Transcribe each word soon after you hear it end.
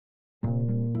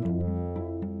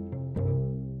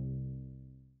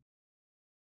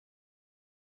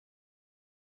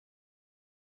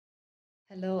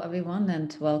Hello, everyone,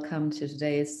 and welcome to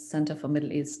today's Center for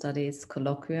Middle East Studies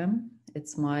colloquium.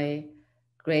 It's my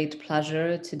great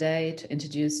pleasure today to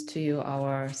introduce to you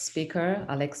our speaker,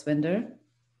 Alex Winder.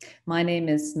 My name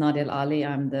is Nadia Ali.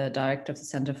 I'm the director of the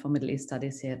Center for Middle East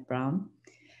Studies here at Brown.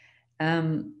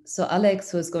 So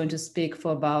Alex was going to speak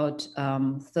for about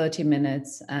 30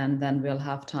 minutes, and then we'll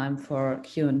have time for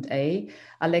Q&A.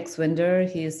 Alex Winder,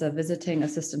 he is a visiting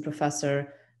assistant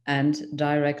professor and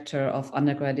director of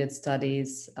undergraduate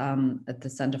studies at the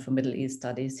Center for Middle East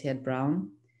Studies here at Brown.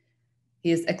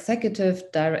 He is executive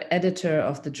editor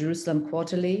of the Jerusalem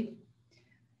Quarterly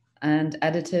and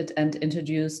edited and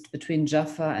introduced Between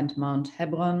Jaffa and Mount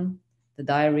Hebron, the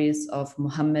diaries of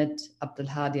Muhammad Abdul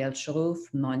Hadi al-Shuruf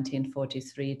from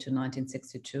 1943 to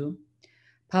 1962,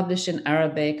 published in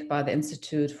Arabic by the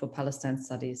Institute for Palestine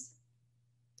Studies.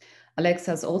 Alex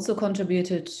has also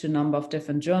contributed to a number of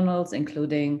different journals,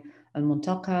 including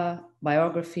Al-Muntaqa,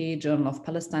 Biography, Journal of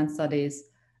Palestine Studies,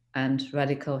 and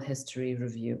Radical History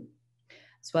Review,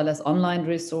 as well as online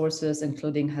resources,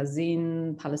 including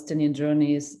Hazin, Palestinian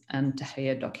Journeys, and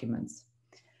Tahrir documents.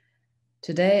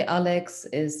 Today, Alex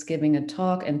is giving a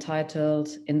talk entitled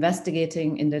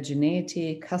Investigating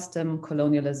Indigeneity, Custom,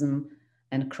 Colonialism,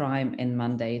 and Crime in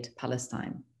Mandate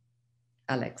Palestine.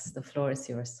 Alex, the floor is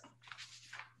yours.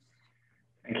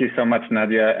 Thank you so much,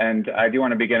 Nadia. And I do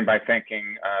want to begin by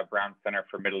thanking Brown Center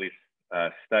for Middle East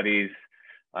Studies,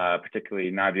 particularly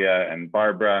Nadia and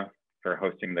Barbara for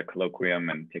hosting the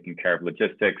colloquium and taking care of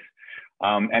logistics.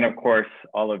 And of course,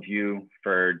 all of you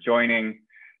for joining,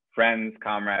 friends,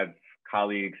 comrades,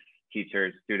 colleagues,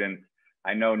 teachers, students.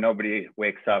 I know nobody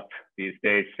wakes up these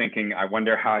days thinking, I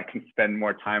wonder how I can spend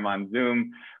more time on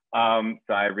Zoom.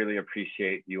 So I really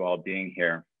appreciate you all being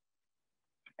here.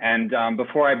 And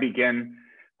before I begin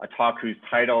a talk whose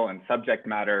title and subject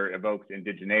matter evokes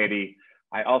indigeneity,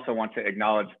 I also want to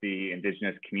acknowledge the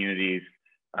indigenous communities,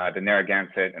 the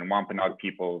Narragansett and Wampanoag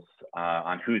peoples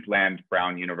on whose land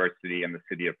Brown University and the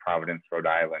city of Providence, Rhode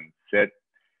Island sit,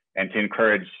 and to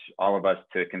encourage all of us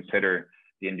to consider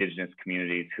the indigenous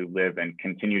communities who lived and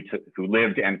continue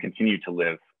to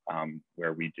live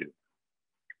where we do.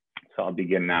 So I'll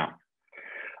begin now.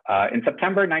 In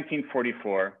September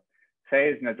 1944,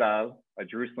 Faiz Nazal, a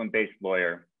Jerusalem-based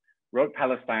lawyer, wrote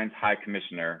Palestine's High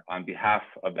Commissioner on behalf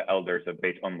of the elders of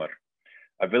Beit Umar,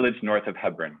 a village north of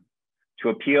Hebron, to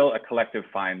appeal a collective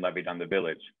fine levied on the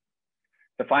village.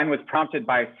 The fine was prompted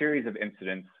by a series of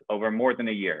incidents over more than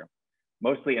a year,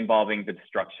 mostly involving the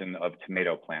destruction of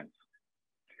tomato plants.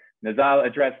 Nazal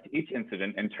addressed each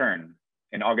incident in turn.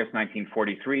 In August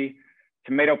 1943,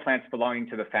 tomato plants belonging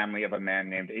to the family of a man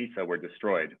named Isa were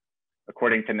destroyed.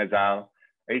 According to Nazal,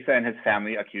 Isa and his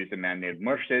family accused a man named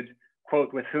Murshid,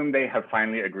 quote, with whom they have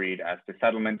finally agreed as to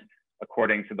settlement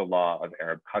according to the law of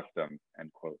Arab custom,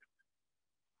 end quote.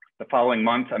 The following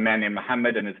month, a man named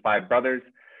Muhammad and his 5 brothers,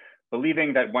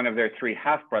 believing that one of their 3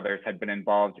 half-brothers had been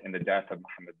involved in the death of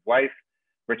Muhammad's wife,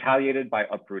 retaliated by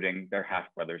uprooting their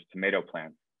half-brother's tomato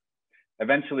plants.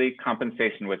 Eventually,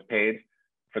 compensation was paid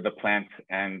for the plants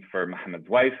and for Muhammad's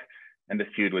wife, and the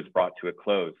feud was brought to a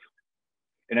close.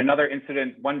 In another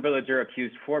incident, one villager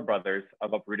accused 4 brothers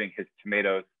of uprooting his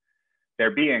tomatoes, there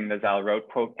being, Nazal wrote,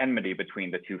 quote, enmity between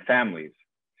the 2 families.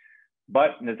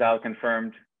 But Nazal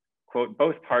confirmed, quote,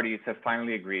 both parties have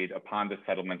finally agreed upon the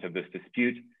settlement of this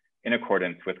dispute in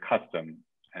accordance with custom,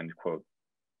 end quote.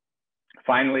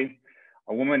 Finally,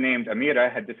 a woman named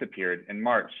Amira had disappeared in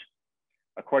March.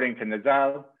 According to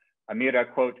Nazal, Amira,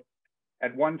 quote,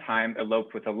 at one time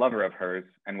eloped with a lover of hers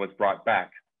and was brought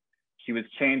back. She was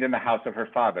chained in the house of her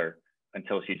father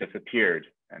until she disappeared,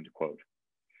 end quote.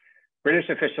 British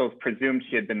officials presumed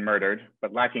she had been murdered,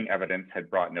 but lacking evidence had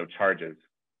brought no charges.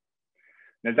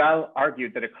 Nazal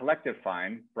argued that a collective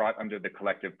fine brought under the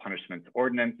Collective Punishments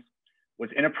Ordinance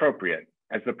was inappropriate,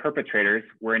 as the perpetrators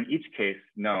were in each case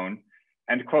known,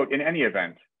 and quote, in any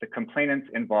event, the complainants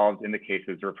involved in the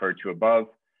cases referred to above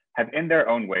have in their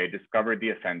own way discovered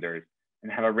the offenders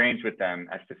and have arranged with them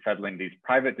as to settling these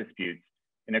private disputes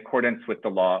in accordance with the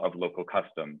law of local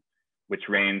custom, which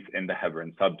reigns in the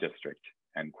Hebron subdistrict,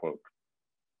 end quote.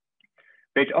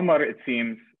 Beit Umar, it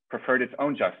seems, preferred its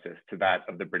own justice to that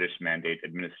of the British Mandate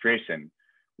administration,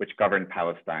 which governed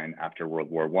Palestine after World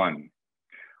War I.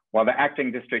 While the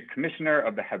acting district commissioner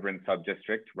of the Hebron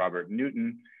subdistrict, Robert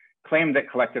Newton, claimed that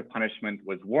collective punishment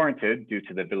was warranted due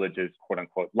to the village's quote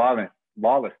unquote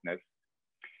lawlessness,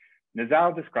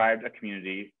 Nazal described a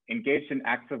community engaged in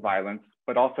acts of violence,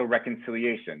 but also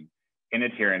reconciliation in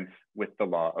adherence with the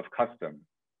law of custom.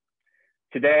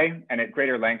 Today, and at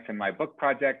greater length in my book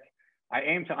project, I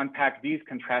aim to unpack these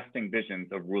contrasting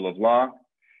visions of rule of law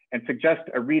and suggest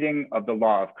a reading of the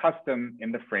law of custom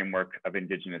in the framework of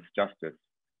indigenous justice.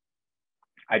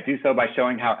 I do so by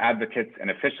showing how advocates and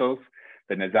officials,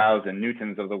 the Nazaus and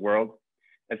Newtons of the world,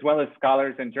 as well as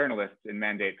scholars and journalists in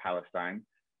Mandate Palestine,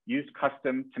 used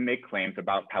custom to make claims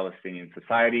about Palestinian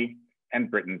society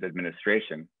and Britain's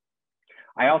administration.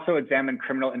 I also examined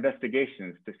criminal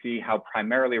investigations to see how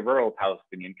primarily rural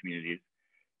Palestinian communities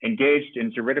engaged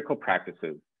in juridical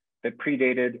practices that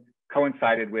predated,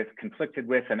 coincided with, conflicted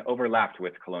with, and overlapped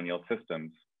with colonial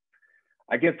systems.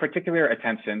 I give particular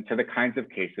attention to the kinds of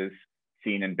cases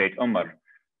seen in Beit Umar,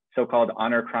 so-called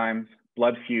honor crimes,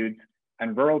 blood feuds,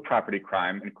 and rural property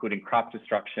crime, including crop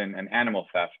destruction and animal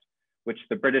theft, which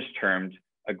the British termed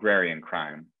agrarian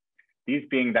crime, these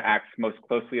being the acts most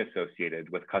closely associated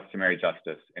with customary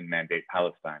justice in Mandate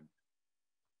Palestine.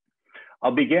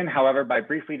 I'll begin, however, by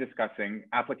briefly discussing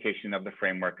application of the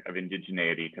framework of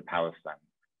indigeneity to Palestine.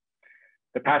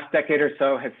 The past decade or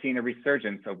so has seen a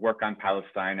resurgence of work on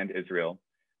Palestine and Israel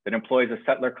that employs a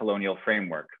settler-colonial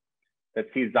framework that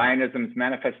sees Zionism's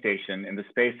manifestation in the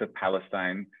space of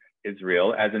Palestine,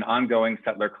 Israel, as an ongoing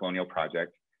settler-colonial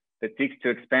project that seeks to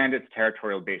expand its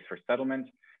territorial base for settlement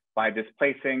by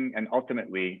displacing and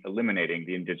ultimately eliminating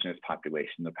the indigenous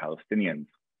population of Palestinians.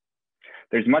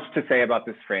 There's much to say about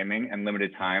this framing and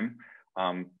limited time.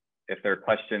 If there are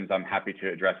questions, I'm happy to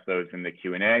address those in the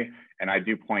Q&A. And I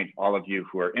do point all of you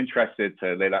who are interested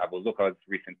to Leila Abu-Lughad's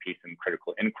recent piece in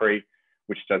Critical Inquiry,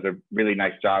 which does a really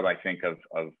nice job, I think,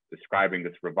 of describing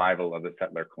this revival of the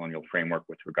settler-colonial framework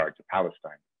with regard to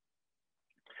Palestine.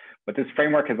 But this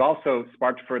framework has also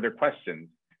sparked further questions,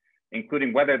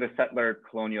 including whether the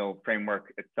settler-colonial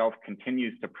framework itself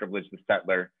continues to privilege the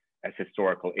settler as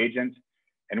historical agent,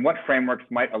 and what frameworks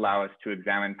might allow us to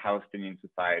examine Palestinian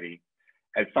society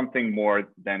as something more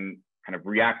than kind of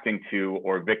reacting to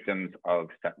or victims of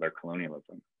settler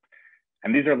colonialism.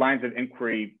 And these are lines of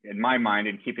inquiry, in my mind,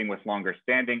 in keeping with longer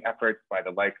standing efforts by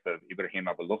the likes of Ibrahim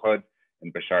Abu-Lughad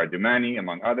and Bashar Dumani,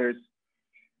 among others.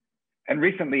 And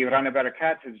recently, Rana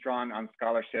Barakat has drawn on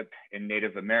scholarship in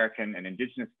Native American and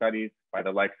Indigenous studies by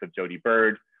the likes of Jody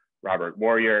Bird, Robert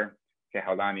Warrior,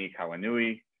 Kehaulani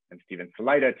Kawanui, and Stephen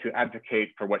Salaita to advocate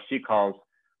for what she calls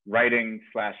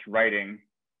writing/writing.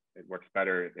 It works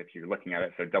better if you're looking at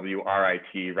it. So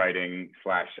WRIT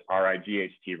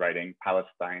writing/RIGHT writing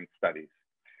Palestine studies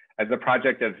as a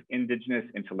project of indigenous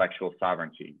intellectual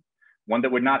sovereignty, one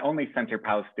that would not only center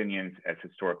Palestinians as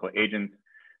historical agents,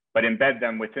 but embed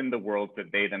them within the worlds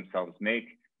that they themselves make,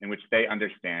 in which they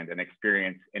understand and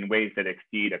experience in ways that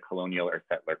exceed a colonial or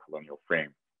settler colonial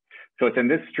frame. So it's in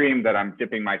this stream that I'm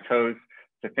dipping my toes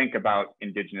to think about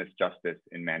indigenous justice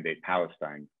in Mandate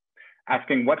Palestine,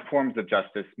 asking what forms of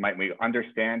justice might we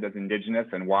understand as indigenous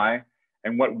and why,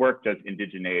 and what work does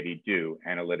indigeneity do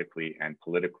analytically and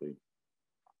politically?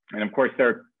 And of course, there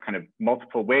are kind of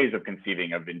multiple ways of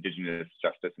conceiving of indigenous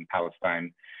justice in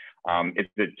Palestine. Is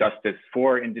it justice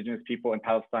for indigenous people in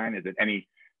Palestine? Is it any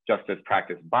justice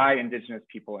practiced by indigenous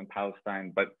people in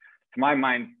Palestine? But to my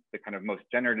mind, the kind of most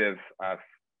generative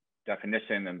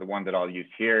definition, and the one that I'll use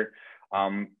here,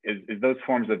 is those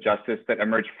forms of justice that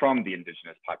emerge from the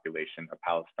indigenous population of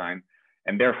Palestine,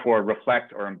 and therefore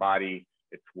reflect or embody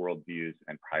its worldviews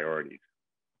and priorities.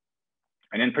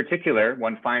 And in particular,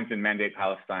 one finds in Mandate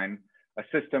Palestine a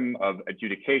system of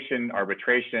adjudication,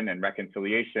 arbitration, and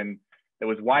reconciliation that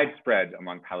was widespread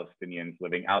among Palestinians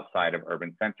living outside of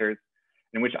urban centers,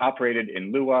 and which operated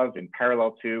in lieu of, in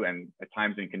parallel to, and at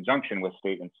times in conjunction with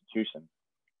state institutions.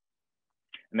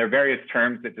 And there are various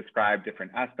terms that describe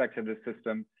different aspects of this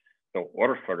system. So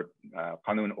urf, or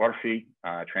qanun urfi,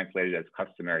 translated as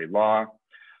customary law,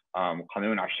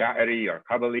 qanun ash'ari or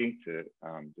qabali, to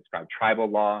describe tribal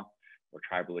law or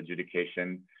tribal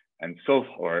adjudication, and sulh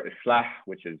or islah,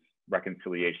 which is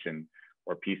reconciliation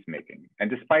or peacemaking. And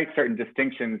despite certain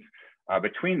distinctions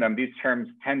between them, these terms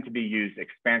tend to be used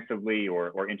expansively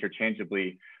or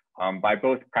interchangeably by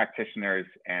both practitioners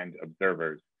and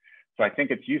observers. So I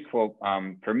think it's useful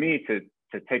for me to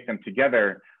take them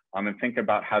together and think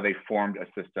about how they formed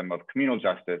a system of communal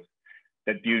justice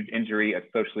that viewed injury as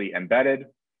socially embedded,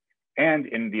 and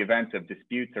in the event of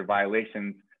disputes or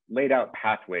violations, laid out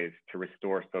pathways to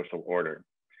restore social order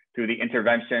through the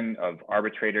intervention of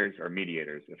arbitrators or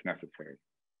mediators if necessary.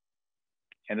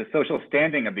 And the social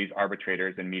standing of these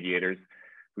arbitrators and mediators,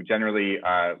 who generally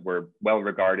were well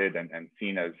regarded and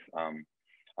seen as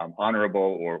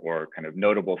honorable or kind of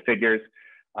notable figures,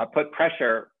 put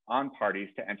pressure on parties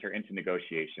to enter into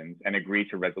negotiations and agree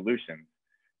to resolutions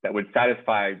that would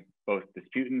satisfy both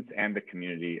disputants and the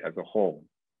community as a whole.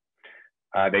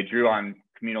 They drew on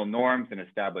communal norms and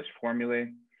established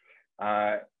formulae.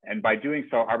 And by doing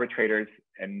so, arbitrators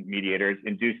and mediators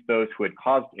induced those who had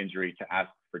caused injury to ask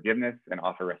forgiveness and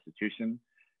offer restitution,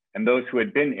 and those who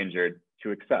had been injured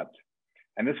to accept.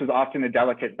 And this was often a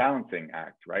delicate balancing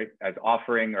act, right? As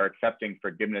offering or accepting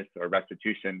forgiveness or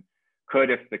restitution could,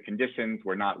 if the conditions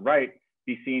were not right,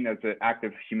 be seen as an act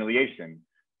of humiliation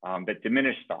that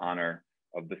diminished the honor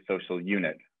of the social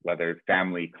unit, whether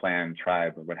family, clan,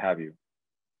 tribe, or what have you.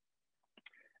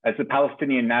 As the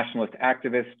Palestinian nationalist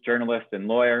activist, journalist, and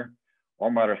lawyer,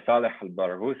 Omar Saleh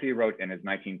al-Barghouthi wrote in his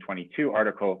 1922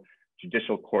 article,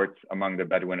 Judicial Courts Among the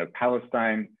Bedouin of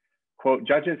Palestine, quote,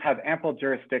 "Judges have ample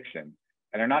jurisdiction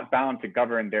and are not bound to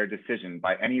govern their decision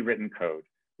by any written code,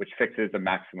 which fixes a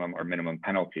maximum or minimum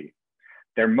penalty.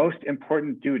 Their most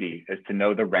important duty is to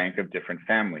know the rank of different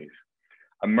families.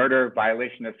 A murder,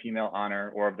 violation of female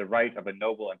honor, or of the right of a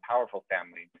noble and powerful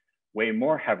family weigh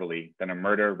more heavily than a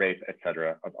murder, rape,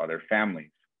 etc. of other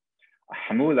families. A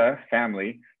hamula,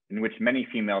 family, in which many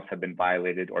females have been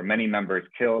violated or many members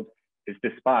killed, is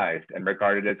despised and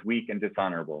regarded as weak and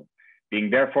dishonorable, being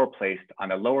therefore placed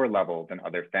on a lower level than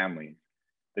other families.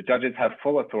 The judges have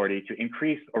full authority to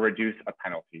increase or reduce a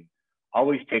penalty,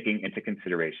 always taking into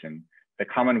consideration the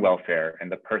common welfare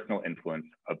and the personal influence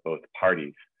of both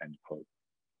parties," end quote.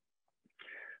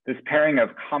 This pairing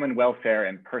of common welfare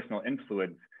and personal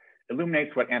influence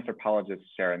illuminates what anthropologist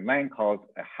Sharon Lang calls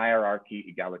a hierarchy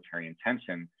egalitarian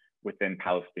tension within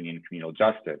Palestinian communal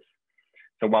justice.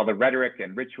 So while the rhetoric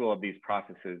and ritual of these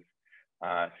processes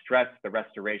stress the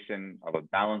restoration of a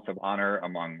balance of honor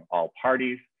among all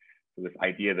parties, so this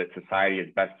idea that society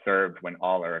is best served when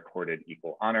all are accorded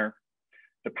equal honor,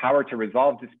 the power to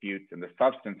resolve disputes and the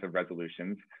substance of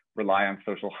resolutions rely on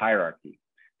social hierarchy.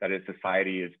 That is,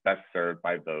 society is best served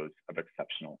by those of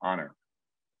exceptional honor.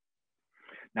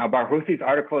 Now, Barghouthi's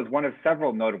article is one of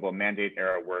several notable Mandate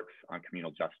era works on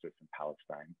communal justice in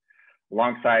Palestine.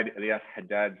 Alongside Ilyas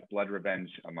Haddad's Blood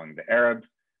Revenge Among the Arabs,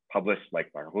 published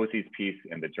like Barghouthi's piece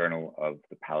in the Journal of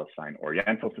the Palestine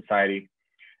Oriental Society,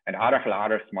 and Araf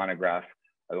al-Araf's monograph,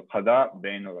 Al-Qada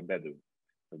Bain al-Bedu,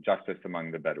 so Justice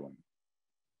Among the Bedouin.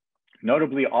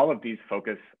 Notably, all of these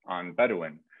focus on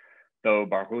Bedouin, though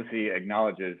Barghouthi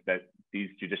acknowledges that these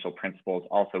judicial principles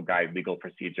also guide legal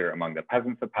procedure among the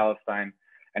peasants of Palestine,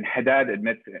 and Haddad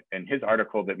admits in his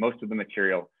article that most of the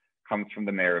material comes from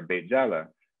the mayor of Beit Jala,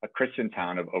 a Christian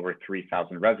town of over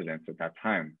 3,000 residents at that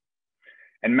time.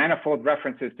 And manifold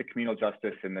references to communal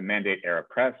justice in the Mandate era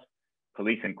press,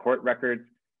 police and court records,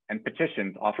 and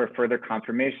petitions offer further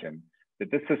confirmation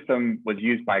that this system was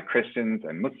used by Christians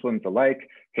and Muslims alike,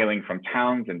 hailing from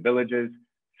towns and villages,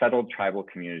 settled tribal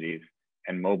communities,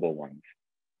 and mobile ones.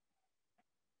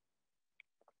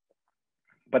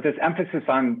 But this emphasis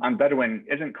on Bedouin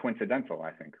isn't coincidental,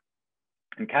 I think.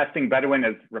 In casting Bedouin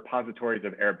as repositories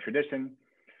of Arab tradition,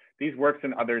 these works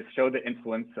and others show the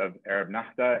influence of Arab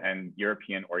Nahda and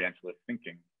European Orientalist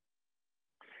thinking.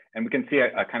 And we can see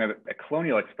a kind of a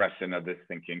colonial expression of this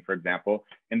thinking, for example,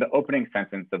 in the opening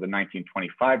sentence of the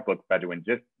 1925 book,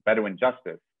 Bedouin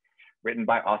Justice, written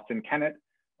by Austin Kennett,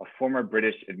 a former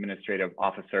British administrative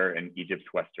officer in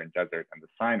Egypt's Western Desert and the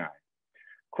Sinai.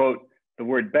 Quote, "The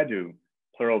word Bedu,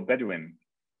 plural Bedouin,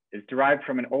 is derived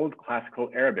from an old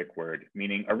classical Arabic word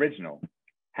meaning original.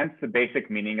 Hence the basic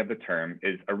meaning of the term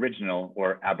is original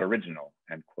or aboriginal,"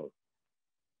 end quote.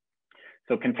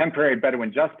 So contemporary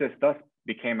Bedouin justice thus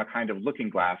became a kind of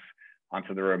looking glass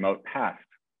onto the remote past.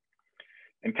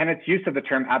 And Kennett's use of the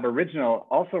term aboriginal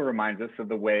also reminds us of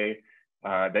the way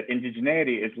that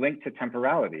indigeneity is linked to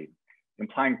temporality,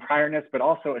 implying priorness, but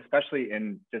also, especially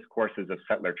in discourses of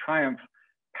settler triumph,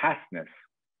 pastness.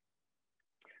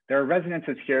 There are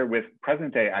resonances here with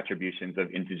present-day attributions of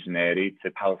indigeneity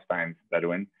to Palestine's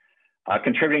Bedouin,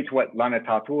 contributing to what Lana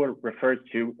Tatur refers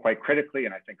to quite critically,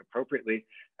 and I think appropriately,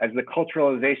 as the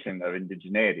culturalization of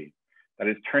indigeneity. That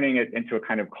is turning it into a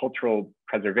kind of cultural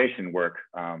preservation work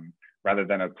rather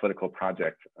than a political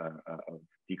project of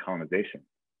decolonization.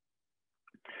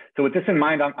 So with this in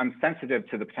mind, I'm sensitive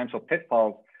to the potential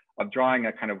pitfalls of drawing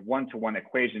a kind of one-to-one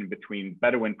equation between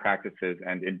Bedouin practices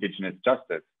and indigenous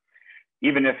justice,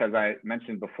 even if, as I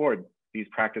mentioned before, these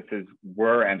practices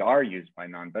were and are used by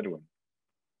non-Bedouin.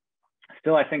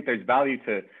 Still, I think there's value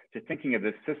to thinking of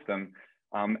this system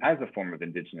as a form of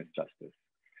indigenous justice.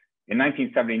 In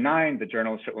 1979, the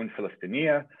journal Shu'un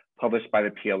Filistiniya, published by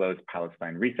the PLO's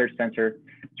Palestine Research Center,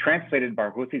 translated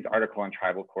Barghouthi's article on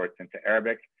tribal courts into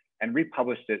Arabic and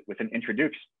republished it with an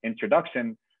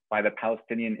introduction by the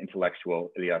Palestinian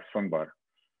intellectual Ilyas Sunbar.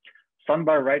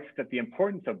 Sunbar writes that the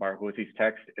importance of Barghouthi's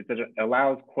text is that it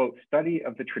allows, quote, study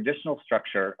of the traditional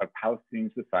structure of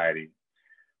Palestinian society.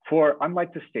 For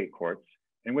unlike the state courts,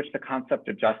 in which the concept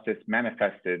of justice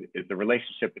manifested is the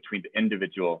relationship between the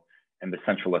individual and the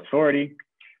central authority,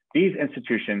 these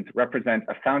institutions represent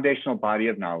a foundational body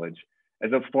of knowledge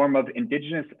as a form of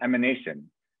indigenous emanation,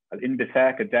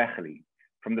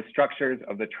 from the structures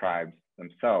of the tribes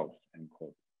themselves, end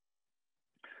quote.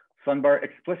 Sunbar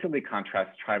explicitly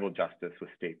contrasts tribal justice with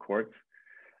state courts,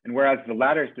 and whereas the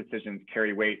latter's decisions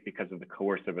carry weight because of the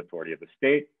coercive authority of the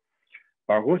state,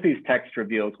 Barghouthi's text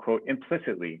reveals, quote,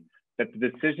 implicitly that the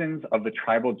decisions of the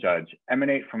tribal judge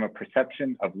emanate from a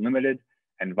perception of limited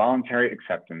and voluntary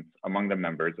acceptance among the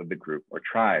members of the group or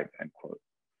tribe, end quote.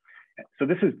 So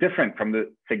this is different from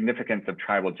the significance of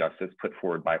tribal justice put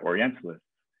forward by Orientalists.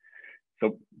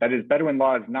 So that is, Bedouin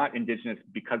law is not indigenous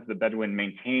because the Bedouin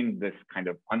maintained this kind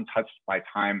of untouched by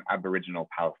time Aboriginal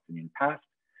Palestinian past,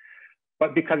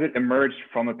 but because it emerged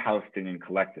from a Palestinian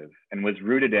collective and was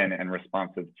rooted in and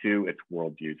responsive to its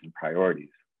worldviews and priorities.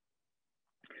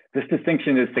 This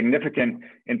distinction is significant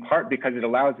in part because it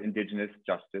allows indigenous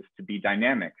justice to be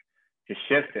dynamic, to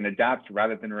shift and adapt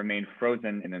rather than remain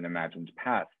frozen in an imagined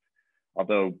past.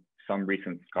 Although some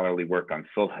recent scholarly work on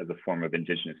sulh as a form of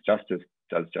indigenous justice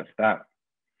does just that.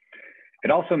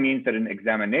 It also means that an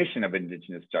examination of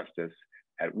indigenous justice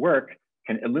at work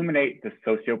can illuminate the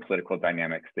socio-political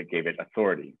dynamics that gave it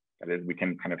authority. That is, we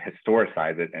can kind of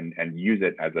historicize it and use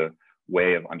it as a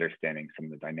way of understanding some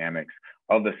of the dynamics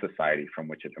of the society from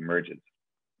which it emerges.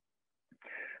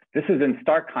 This is in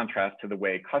stark contrast to the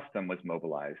way custom was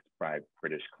mobilized by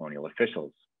British colonial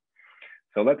officials.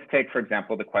 So let's take, for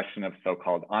example, the question of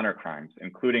so-called honor crimes,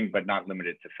 including but not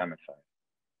limited to femicide.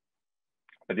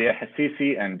 Badia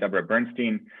Hassisi and Deborah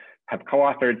Bernstein have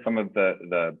co-authored some of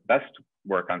the best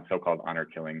work on so-called honor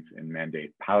killings in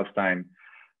Mandate Palestine,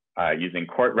 using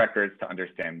court records to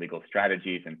understand legal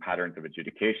strategies and patterns of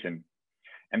adjudication.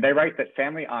 And they write that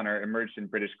family honor emerged in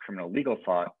British criminal legal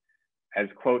thought as,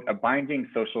 quote, a binding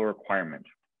social requirement,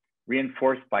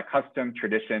 reinforced by custom,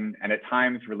 tradition, and at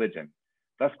times religion,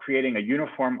 thus creating a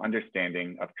uniform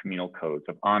understanding of communal codes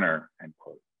of honor, end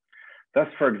quote. Thus,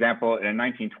 for example, in a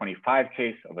 1925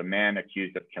 case of a man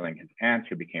accused of killing his aunt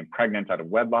who became pregnant out of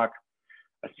wedlock,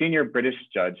 a senior British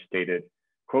judge stated,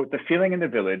 quote, the feeling in the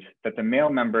village that the male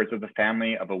members of the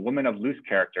family of a woman of loose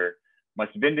character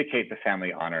must vindicate the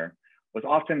family honor was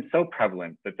often so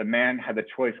prevalent that the man had the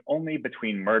choice only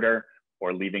between murder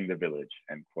or leaving the village,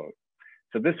 end quote.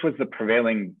 So this was the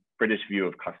prevailing British view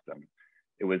of custom.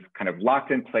 It was kind of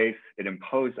locked in place. It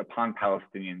imposed upon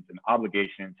Palestinians an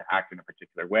obligation to act in a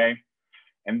particular way.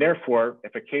 And therefore,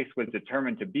 if a case was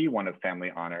determined to be one of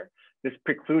family honor, this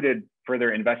precluded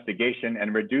further investigation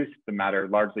and reduced the matter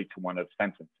largely to one of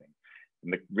sentencing.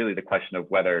 And really the question of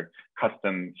whether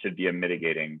custom should be a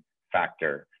mitigating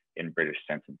factor in British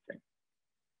sentencing.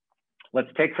 Let's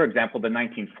take, for example, the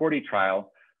 1940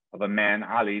 trial of a man,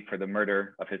 Ali, for the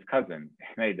murder of his cousin,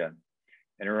 Ahmeda,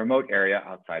 in a remote area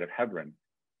outside of Hebron.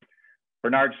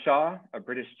 Bernard Shaw, a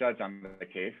British judge on the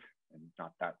case, and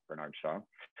not that Bernard Shaw,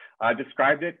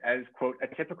 described it as, quote,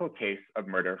 a typical case of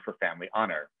murder for family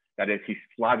honor. That is, he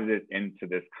slotted it into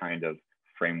this kind of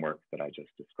framework that I just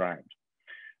described.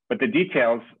 But the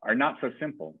details are not so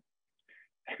simple.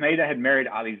 Ahmeda had married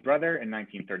Ali's brother in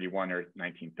 1931 or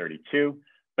 1932,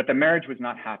 but the marriage was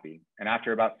not happy. And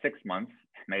after about 6 months,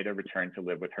 Ahmeda returned to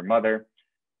live with her mother,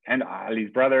 and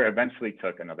Ali's brother eventually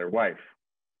took another wife.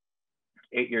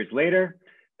 8 years later,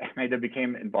 Ahmeda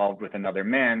became involved with another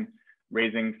man,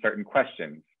 raising certain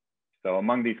questions. So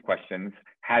among these questions,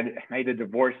 had Ahmeda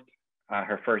divorced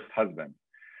her first husband?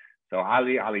 So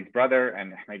Ali's brother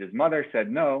and Ahmeda's mother said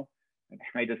no, and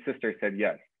Ahmeda's sister said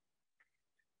yes.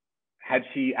 Had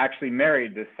she actually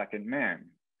married this second man?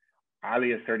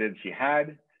 Ali asserted she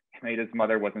had, Ahmeda's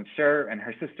mother wasn't sure, and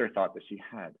her sister thought that she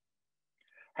had.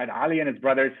 Had Ali and his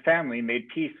brother's family made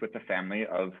peace with the family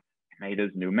of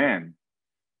Ahmeda's new man?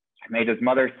 Ahmeda's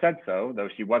mother said so, though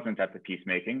she wasn't at the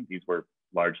peacemaking. These were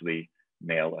largely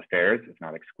male affairs, if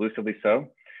not exclusively so.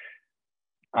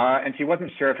 And she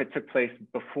wasn't sure if it took place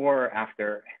before or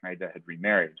after Ahmeda had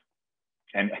remarried.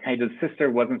 And Ahmeda's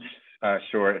sister wasn't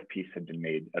sure if peace had been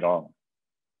made at all.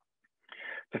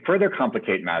 To further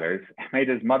complicate matters,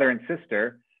 Ahmeda's mother and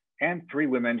sister, and 3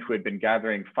 women who had been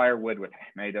gathering firewood with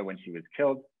Ahmeda when she was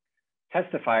killed,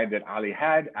 testified that Ali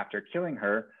had, after killing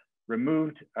her,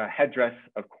 removed a headdress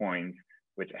of coins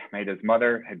which Ahmeda's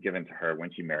mother had given to her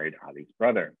when she married Ali's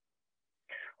brother.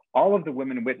 All of the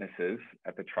women witnesses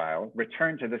at the trial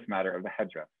returned to this matter of the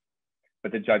headdress,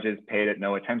 but the judges paid it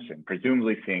no attention,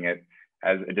 presumably seeing it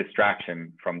as a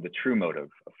distraction from the true motive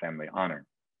of family honor.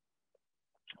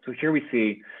 So here we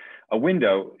see a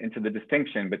window into the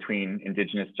distinction between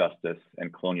indigenous justice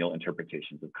and colonial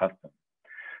interpretations of custom.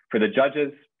 For the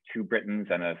judges, 2 Britons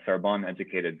and a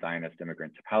Sorbonne-educated Zionist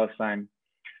immigrant to Palestine,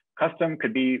 custom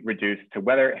could be reduced to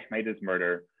whether Ahmed's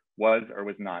murder was or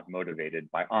was not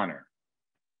motivated by honor.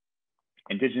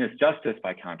 Indigenous justice,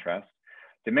 by contrast,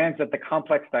 demands that the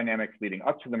complex dynamics leading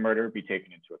up to the murder be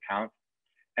taken into account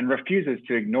and refuses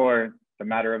to ignore the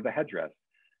matter of the headdress,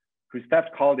 whose theft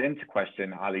called into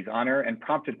question Ali's honor and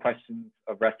prompted questions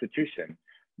of restitution,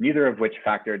 neither of which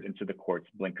factored into the court's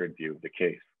blinkered view of the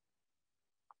case.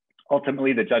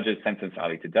 Ultimately, the judges sentenced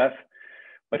Ali to death,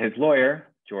 but his lawyer,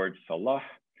 George Salah,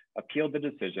 appealed the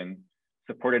decision,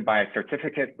 supported by a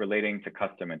certificate relating to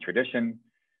custom and tradition,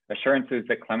 assurances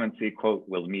that clemency, quote,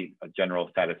 will meet a general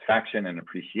satisfaction and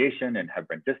appreciation in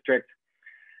Hebron district,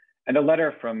 and a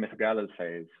letter from Mithgal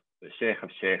al-Faiz, the Sheikh of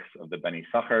Sheikhs of the Bani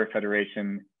Sakhar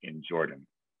Federation in Jordan,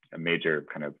 a major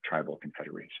kind of tribal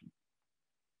confederation.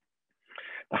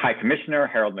 The High Commissioner,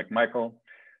 Harold McMichael,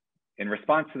 in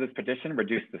response to this petition,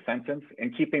 reduced the sentence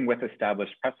in keeping with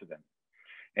established precedent.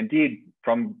 Indeed,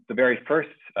 from the very first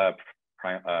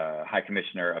High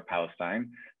Commissioner of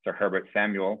Palestine, Sir Herbert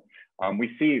Samuel,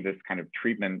 we see this kind of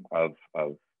treatment of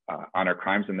honor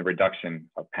crimes and the reduction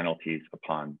of penalties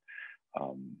upon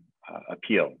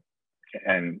appeal.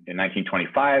 And in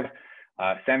 1925,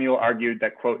 Samuel argued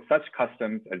that, quote, such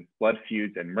customs as blood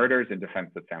feuds and murders in defense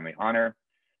of family honor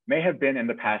may have been in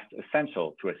the past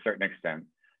essential to a certain extent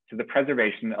to the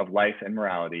preservation of life and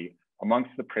morality amongst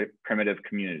the primitive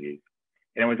communities.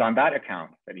 And it was on that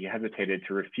account that he hesitated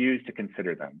to refuse to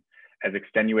consider them as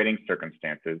extenuating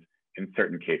circumstances in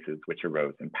certain cases which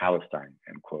arose in Palestine,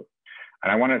 end quote.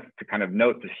 And I wanted to kind of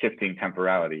note the shifting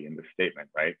temporality in the statement,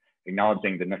 right?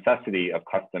 Acknowledging the necessity of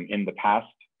custom in the past,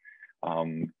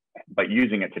 but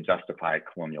using it to justify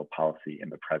colonial policy in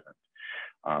the present.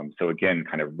 So again,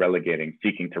 kind of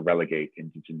seeking to relegate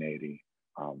indigeneity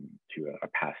to a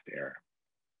past era.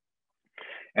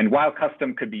 And while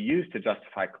custom could be used to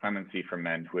justify clemency for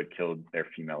men who had killed their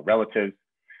female relatives,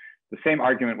 the same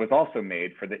argument was also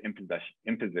made for the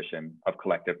imposition of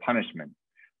collective punishment,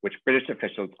 which British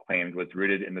officials claimed was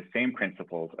rooted in the same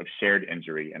principles of shared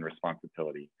injury and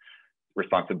responsibility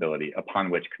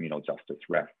upon which communal justice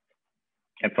rests.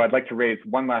 And so I'd like to raise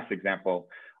one last example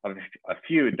of a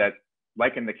feud that,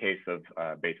 like in the case of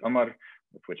Beit Omar,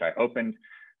 with which I opened,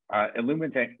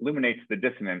 illuminates the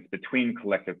dissonance between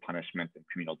collective punishment and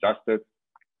communal justice,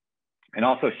 and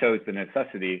also shows the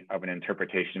necessity of an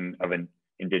interpretation of an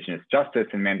indigenous justice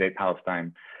in Mandate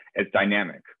Palestine as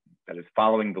dynamic, that is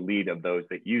following the lead of those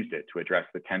that used it to address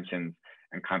the tensions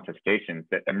and contestations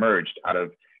that emerged out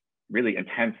of really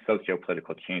intense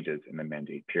socio-political changes in the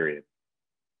Mandate period.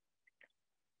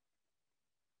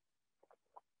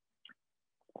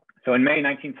 So in May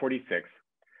 1946,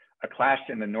 a clash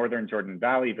in the northern Jordan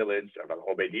Valley village of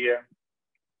Al-Ubaidiyah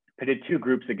pitted 2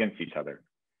 groups against each other.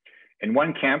 In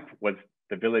one camp was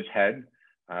the village head,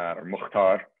 or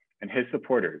Mukhtar, and his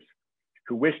supporters,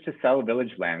 who wished to sell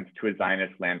village lands to a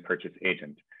Zionist land purchase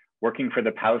agent working for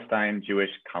the Palestine Jewish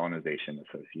Colonization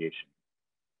Association.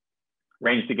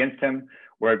 Ranged against him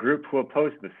were a group who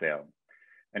opposed the sale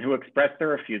and who expressed their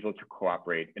refusal to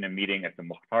cooperate in a meeting at the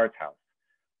Mukhtar's house,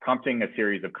 prompting a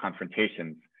series of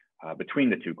confrontations between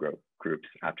the 2 groups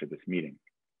after this meeting.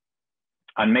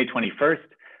 On May 21st,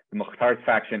 the Mukhtar's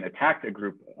faction attacked a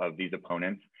group of these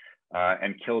opponents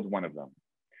and killed one of them.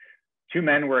 2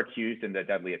 men were accused in the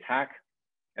deadly attack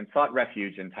and sought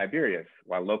refuge in Tiberias,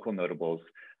 while local notables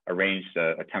arranged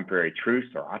a temporary truce,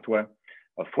 or atwa,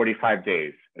 of 45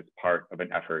 days as part of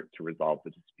an effort to resolve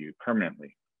the dispute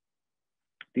permanently.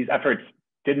 These efforts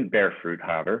didn't bear fruit,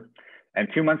 however, and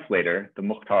 2 months later, the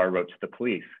Mukhtar wrote to the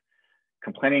police,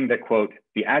 complaining that, quote,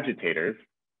 the agitators,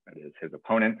 that is his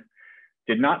opponent,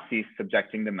 did not cease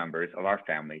subjecting the members of our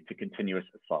family to continuous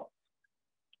assaults.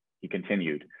 He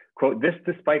continued, quote, this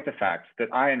despite the fact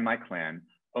that I and my clan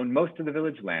own most of the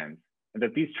village lands and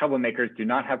that these troublemakers do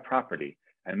not have property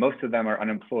and most of them are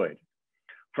unemployed.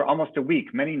 For almost a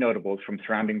week, many notables from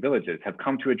surrounding villages have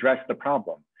come to address the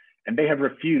problem, and they have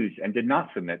refused and did not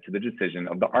submit to the decision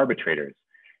of the arbitrators,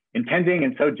 intending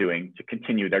in so doing to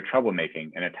continue their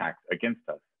troublemaking and attacks against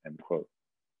us, end quote.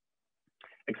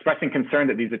 Expressing concern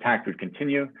that these attacks would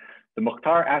continue, the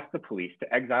Mukhtar asked the police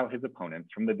to exile his opponents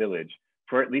from the village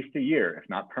for at least a year, if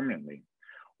not permanently,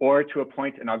 or to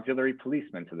appoint an auxiliary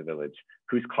policeman to the village,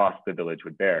 whose cost the village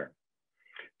would bear.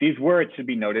 These were, it should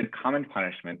be noted, common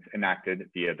punishments enacted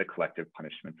via the Collective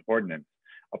Punishments Ordinance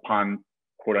upon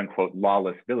quote unquote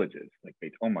lawless villages like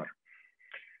Beit Omar.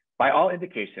 By all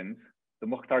indications, the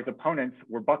Mukhtar's opponents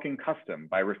were bucking custom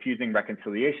by refusing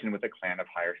reconciliation with a clan of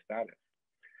higher status.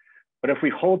 But if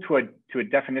we hold to a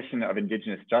definition of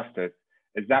indigenous justice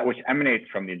is that which emanates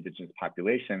from the indigenous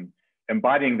population,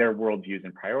 embodying their worldviews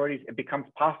and priorities, it becomes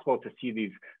possible to see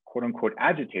these quote unquote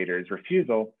agitators'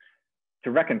 refusal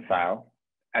to reconcile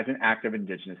as an act of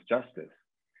indigenous justice.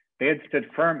 They had stood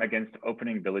firm against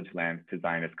opening village lands to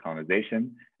Zionist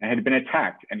colonization and had been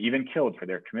attacked and even killed for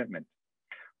their commitment.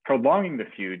 Prolonging the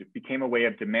feud became a way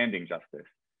of demanding justice,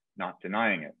 not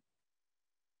denying it.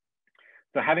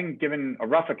 So having given a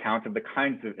rough account of the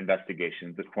kinds of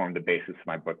investigations that formed the basis of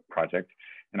my book project,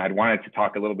 and I'd wanted to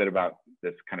talk a little bit about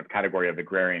this kind of category of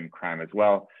agrarian crime as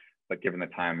well, but given the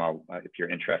time, if you're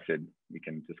interested, we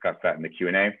can discuss that in the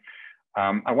Q&A.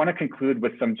 I want to conclude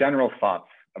with some general thoughts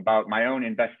about my own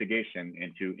investigation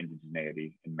into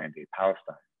indigeneity in Mandate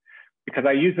Palestine. Because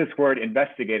I use this word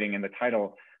investigating in the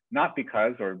title, not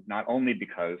because, or not only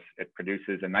because it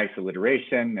produces a nice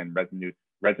alliteration and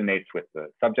resonates with the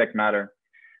subject matter,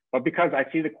 but because I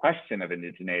see the question of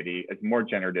indigeneity as more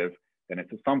generative than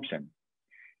its assumption.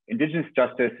 Indigenous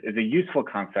justice is a useful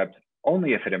concept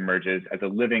only if it emerges as a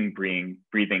living,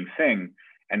 breathing thing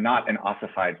and not an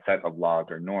ossified set of laws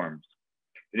or norms.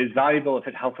 It is valuable if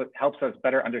it helps us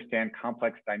better understand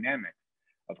complex dynamics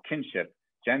of kinship,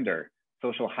 gender,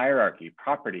 social hierarchy,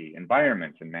 property,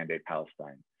 environment in Mandate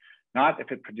Palestine, not if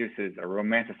it produces a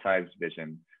romanticized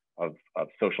vision of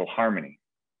social harmony.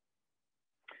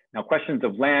 Now, questions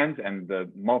of land and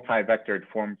the multi-vectored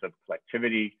forms of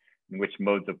collectivity in which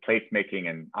modes of placemaking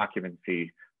and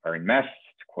occupancy are enmeshed,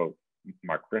 to quote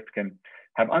Mark Rifkin,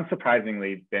 have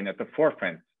unsurprisingly been at the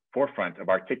forefront of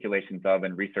articulations of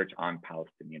and research on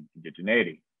Palestinian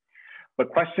indigeneity.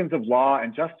 But questions of law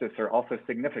and justice are also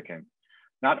significant,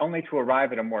 not only to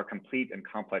arrive at a more complete and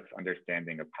complex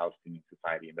understanding of Palestinian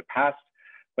society in the past,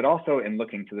 but also in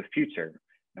looking to the future.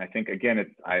 And I think, again,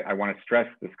 I want to stress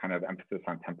this kind of emphasis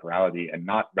on temporality and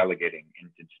not relegating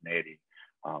indigeneity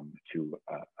to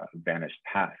a vanished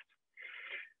past.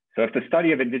 So if the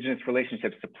study of indigenous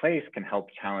relationships to place can help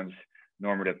challenge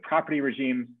normative property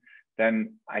regimes,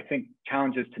 then I think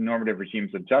challenges to normative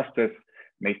regimes of justice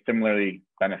may similarly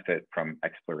benefit from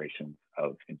explorations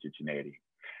of indigeneity.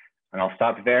 And I'll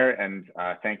stop there and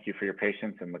thank you for your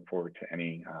patience and look forward to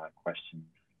any questions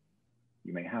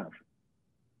you may have.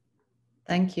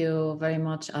 Thank you very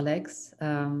much, Alex.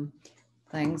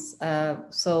 Thanks.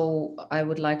 So I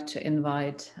would like to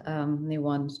invite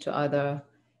anyone to either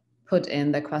put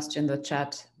in the question in the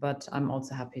chat, but I'm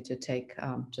also happy to take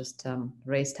just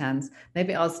raised hands.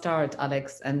 Maybe I'll start,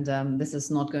 Alex, and this is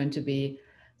not going to be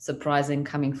surprising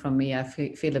coming from me. I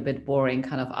feel a bit boring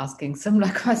kind of asking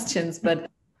similar questions, but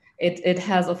it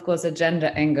has, of course, a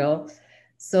gender angle.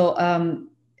 So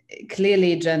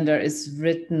clearly gender is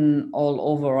written all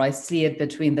over. I see it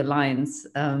between the lines.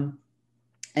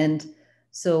 And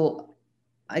so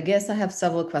I guess I have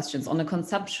several questions. On a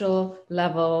conceptual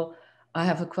level, I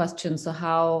have a question. So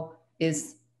how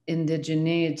is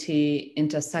indigeneity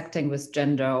intersecting with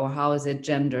gender, or how is it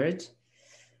gendered?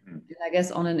 And I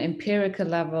guess on an empirical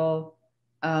level,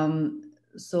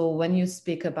 so when you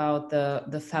speak about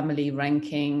the family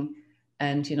ranking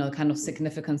and, you know, kind of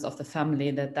significance of the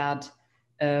family, that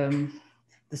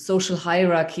the social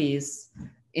hierarchies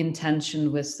in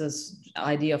tension with this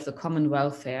idea of the common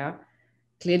welfare,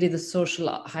 clearly the social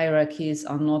hierarchies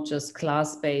are not just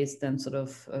class-based and sort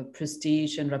of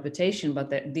prestige and reputation,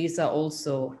 but these are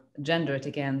also gendered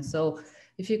again. So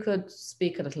if you could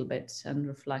speak a little bit and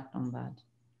reflect on that.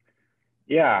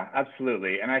 Yeah,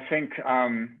 absolutely. And I think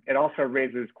it also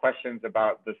raises questions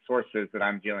about the sources that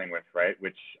I'm dealing with, right?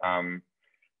 Which,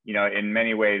 you know, in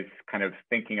many ways, kind of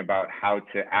thinking about how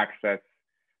to access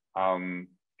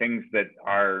things that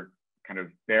are kind of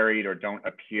buried or don't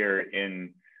appear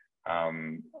in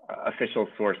official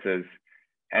sources,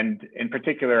 and in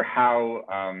particular how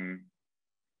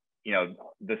you know,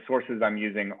 the sources I'm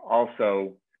using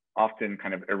also often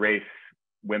kind of erase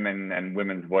women and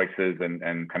women's voices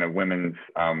and kind of women's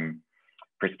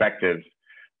perspectives.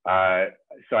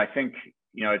 So I think,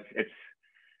 you know, it's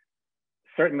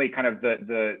certainly kind of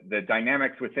the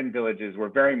dynamics within villages were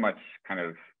very much kind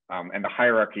of and the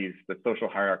hierarchies, the social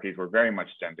hierarchies were very much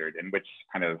gendered, in which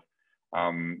kind of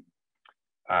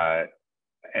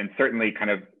and certainly kind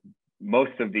of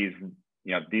most of these,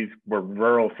 you know, these were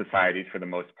rural societies for the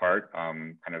most part,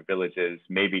 kind of villages,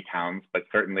 maybe towns, but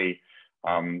certainly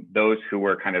those who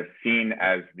were kind of seen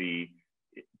as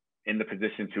in the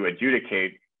position to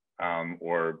adjudicate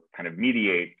or kind of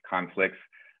mediate conflicts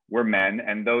were men,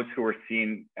 and those who were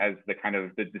seen as the kind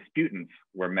of the disputants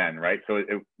were men, right? So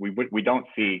we don't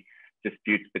see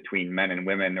disputes between men and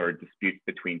women or disputes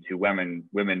between two women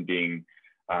being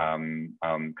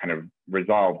kind of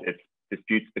resolved. It's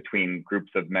disputes between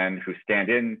groups of men who stand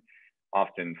in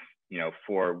often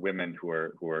for women who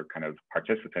are kind of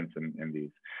participants in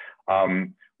these,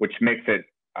 which makes it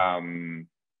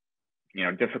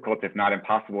difficult, if not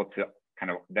impossible, to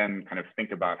then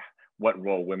think about what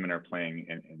role women are playing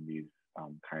in these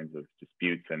kinds of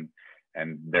disputes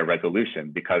and their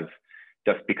resolution, because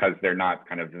they're not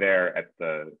there at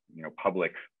the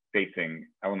public facing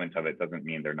element of it doesn't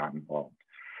mean they're not involved.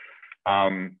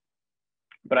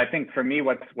 But I think for me,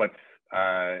 what's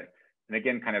and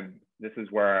again, this is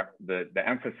where the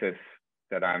emphasis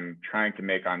that I'm trying to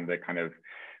make on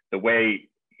the way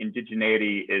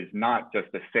indigeneity is not just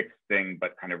a fixed thing,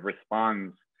 but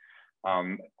responds,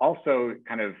 also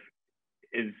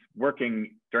is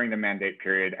working during the mandate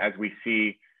period as we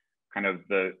see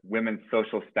the women's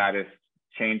social status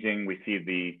changing. We see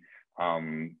the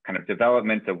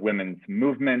development of women's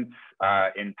movements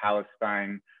in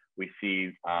Palestine. We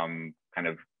see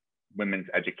women's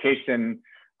education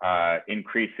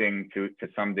increasing to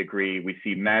some degree. We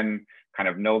see men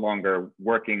no longer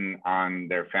working on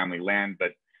their family land,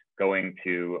 but going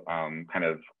to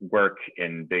work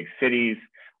in big cities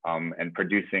and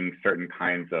producing certain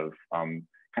kinds of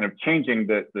changing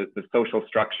the social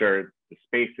structure, the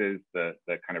spaces, the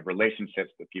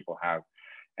relationships that people have.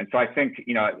 And so I think,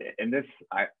 in this,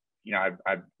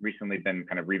 I've recently been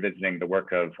revisiting the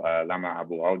work of Lama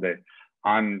Abu Aude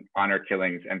on honor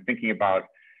killings and thinking about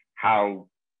how,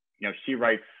 she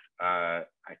writes, I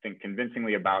think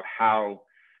convincingly about how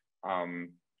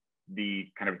the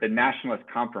nationalist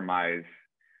compromise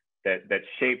that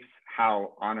shapes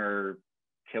how honor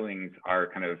killings are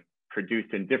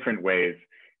produced in different ways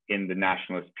in the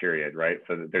nationalist period, right?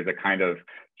 So that there's a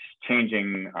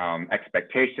changing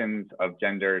expectations of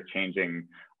gender, changing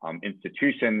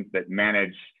institutions that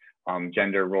manage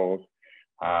gender roles,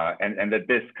 and that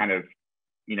this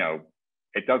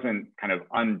it doesn't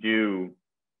undo,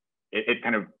 it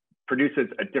produces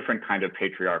a different kind of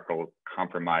patriarchal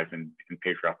compromise and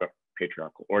patriarchal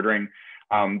ordering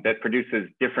that produces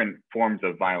different forms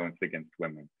of violence against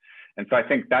women. And so I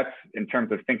think that's, in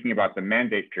terms of thinking about the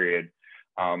mandate period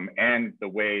and the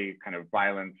way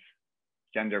violence,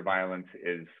 gender violence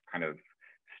is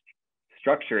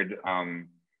structured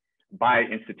by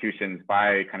institutions,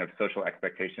 by social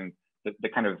expectations,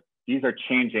 these are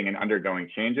changing and undergoing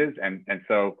changes. And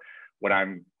so what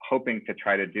I'm hoping to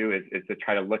try to do is to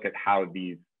try to look at how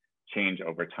these change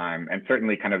over time. And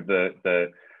certainly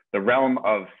the realm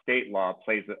of state law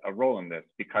plays a role in this,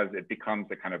 because it becomes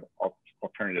a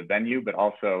alternative venue, but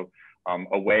also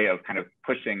a way of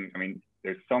pushing. I mean,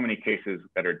 there's so many cases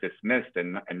that are dismissed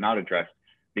and not addressed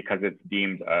because it's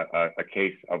deemed a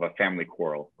case of a family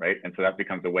quarrel, right? And so that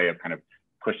becomes a way of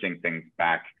pushing things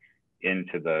back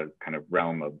into the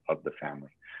realm of the family.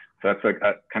 So that's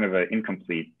a an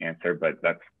incomplete answer, but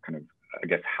that's I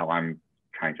guess how I'm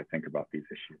trying to think about these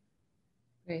issues.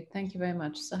 Great, thank you very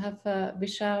much. So I have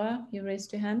Bishara, you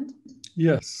raised your hand.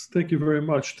 Yes, thank you very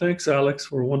much. Thanks, Alex,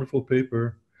 for a wonderful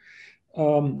paper.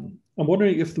 I'm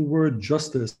wondering if the word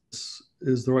justice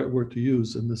is the right word to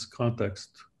use in this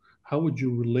context. How would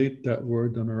you relate that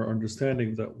word and our understanding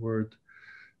of that word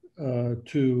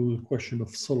to the question of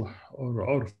sulh or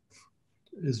urf?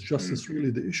 Is justice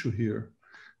really the issue here?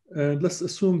 And let's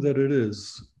assume that it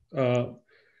is.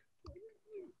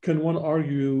 Can one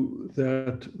argue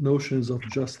that notions of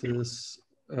justice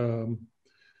are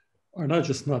not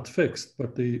just not fixed,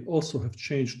 but they also have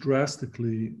changed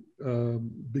drastically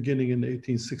beginning in the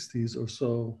 1860s or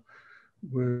so,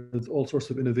 with all sorts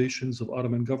of innovations of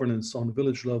Ottoman governance on the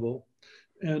village level,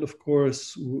 and of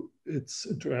course, its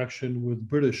interaction with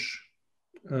British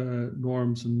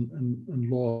norms and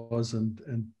laws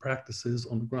and practices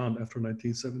on the ground after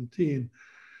 1917.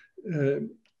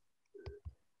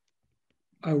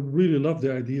 I really love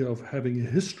the idea of having a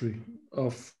history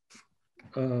of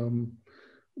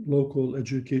local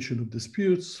education of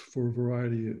disputes for a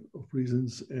variety of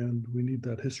reasons, and we need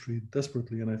that history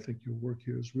desperately, and I think your work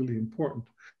here is really important.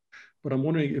 But I'm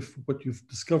wondering if what you've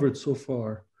discovered so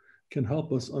far can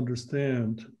help us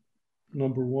understand,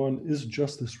 number one, is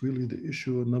justice really the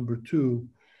issue? And number two,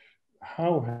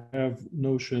 how have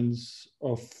notions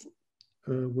of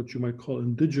what you might call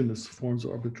indigenous forms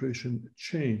of arbitration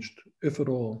changed, if at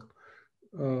all,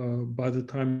 by the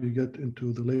time you get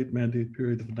into the late mandate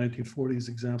period of the 1940s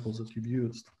examples that you've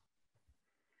used?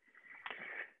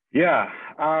 Yeah,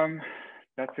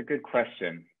 that's a good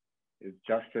question. Is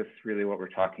justice really what we're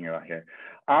talking about here?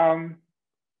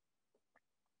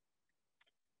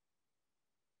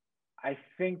 I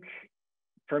think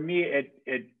for me,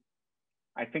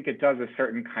 I think it does a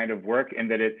certain kind of work in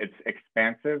that it's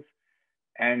expansive,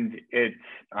 and it's,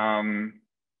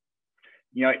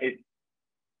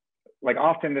 like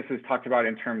often this is talked about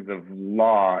in terms of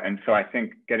law. And so I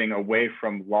think getting away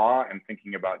from law and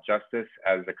thinking about justice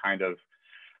as a kind of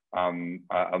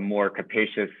a more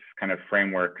capacious kind of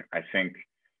framework, I think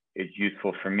is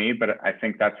useful for me. But I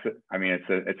think that's, I mean,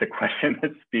 it's a question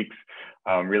that speaks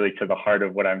really to the heart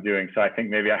of what I'm doing. So I think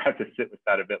maybe I have to sit with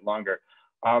that a bit longer.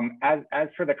 As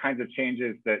for the kinds of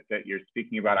changes that you're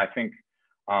speaking about, I think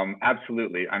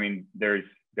absolutely. I mean, there's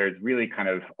really kind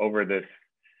of over this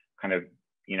kind of,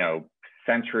 you know,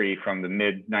 century from the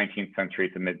mid 19th century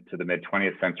to the mid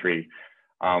 20th century,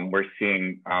 we're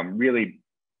seeing really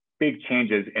big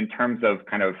changes in terms of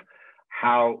kind of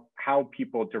how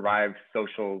people derive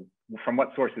social, from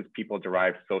what sources people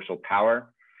derive social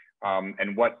power,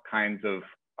 and what kinds of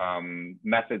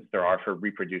methods there are for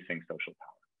reproducing social power.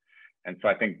 And so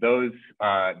I think those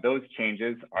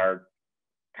changes are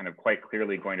kind of quite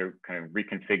clearly going to kind of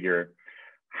reconfigure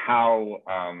how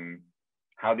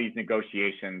these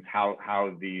negotiations,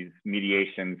 how these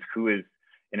mediations, who is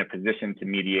in a position to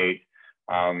mediate,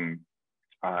 kind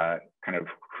of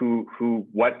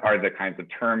what are the kinds of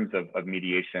terms of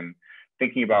mediation,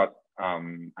 thinking about,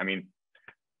 I mean,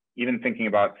 even thinking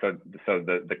about, so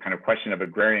the kind of question of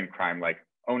agrarian crime, like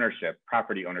ownership,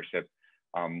 property ownership,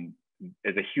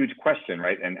 is a huge question,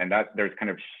 right? And that there's kind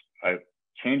of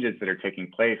changes that are taking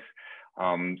place.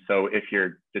 So if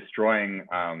you're destroying,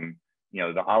 you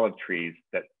know, the olive trees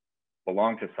that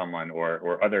belong to someone,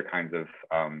 or other kinds of,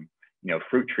 you know,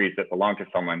 fruit trees that belong to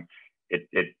someone,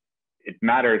 it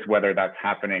matters whether that's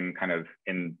happening kind of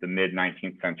in the mid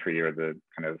 19th century or the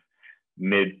kind of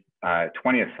mid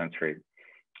 20th century.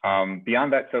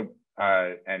 Beyond that, so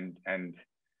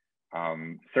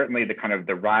certainly the kind of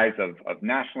the rise of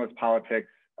nationalist politics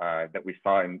that we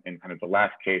saw in kind of the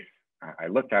last case I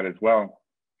looked at as well.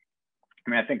 I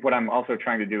mean, I think what I'm also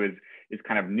trying to do is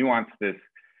kind of nuance this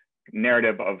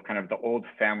narrative of kind of the old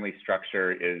family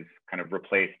structure is kind of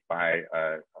replaced by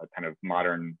a kind of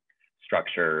modern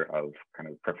structure of kind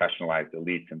of professionalized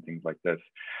elites and things like this.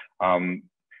 And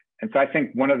so I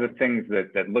think one of the things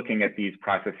that looking at these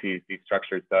processes, these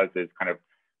structures does is kind of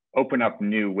open up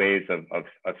new ways of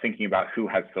thinking about who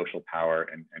has social power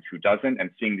and who doesn't,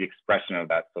 and seeing the expression of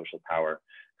that social power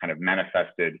kind of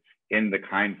manifested in the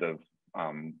kinds of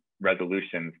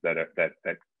resolutions that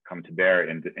come to bear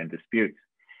in disputes.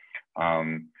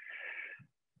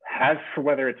 As for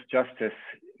whether it's justice,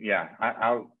 yeah,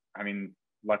 I mean,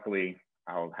 luckily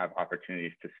I'll have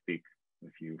opportunities to speak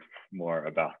with you more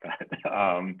about that.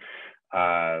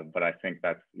 But I think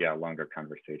that's, yeah, a longer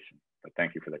conversation. But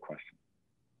thank you for the question.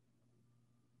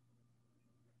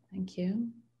 Thank you.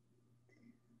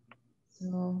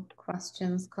 So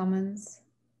questions, comments?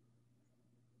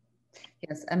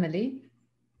 Yes, Emily.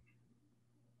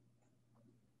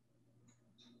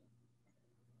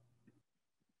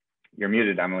 You're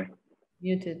muted, Emily.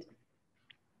 Muted.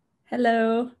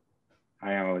 Hello.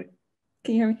 Hi, Emily.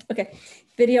 Can you hear me? Okay.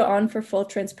 Video on for full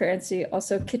transparency.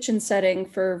 Also kitchen setting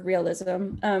for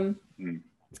realism.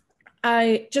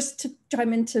 I just to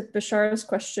chime into Bashar's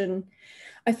question,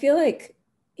 I feel like,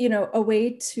 you know, a way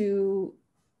to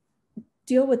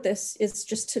deal with this is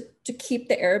just to keep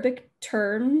the Arabic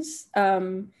terms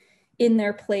in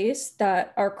their place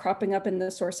that are cropping up in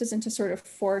the sources, and to sort of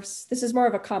force, this is more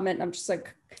of a comment, I'm just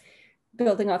like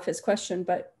building off his question,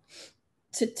 but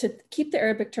to keep the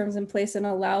Arabic terms in place and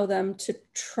allow them to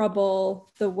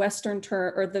trouble the Western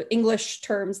term or the English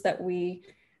terms that we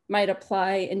might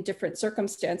apply in different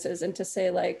circumstances, and to say,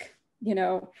 like, you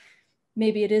know,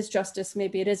 maybe it is justice,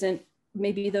 maybe it isn't,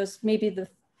 maybe the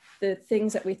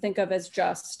things that we think of as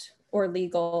just or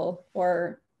legal,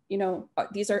 or, you know,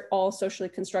 these are all socially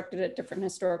constructed at different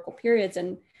historical periods,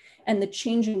 and the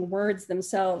changing words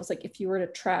themselves, like if you were to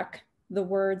track the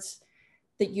words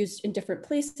that used in different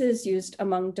places, used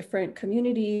among different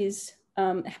communities,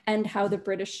 and how the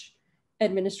British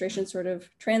administration sort of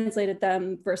translated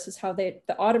them versus how the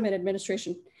Ottoman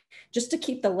administration, just to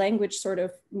keep the language sort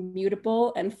of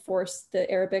mutable and force the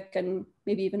Arabic and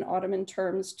maybe even Ottoman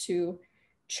terms to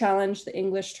challenge the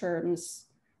English terms,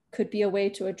 could be a way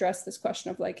to address this question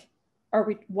of, like,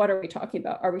 what are we talking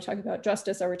about? Are we talking about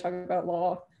justice? Are we talking about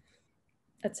law,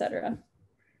 etc.?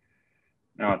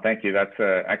 No, thank you. That's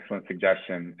an excellent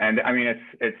suggestion. And I mean,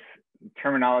 it's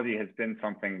terminology has been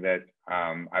something that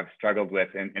I've struggled with,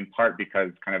 in part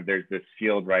because kind of there's this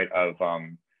field, right, of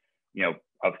you know,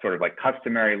 of sort of like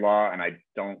customary law, and I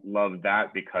don't love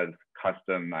that because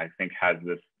custom, I think, has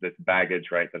this baggage,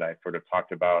 right, that I sort of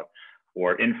talked about,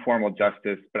 or informal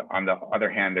justice. But on the other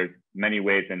hand, there's many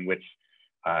ways in which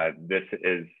this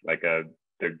is like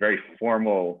there's very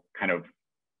formal kind of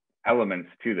elements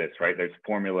to this, right? There's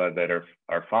formula that are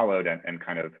followed and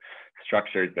kind of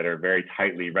structures that are very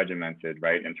tightly regimented,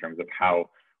 right, in terms of how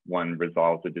one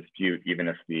resolves a dispute, even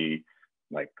if the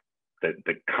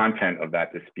content of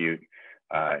that dispute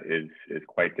is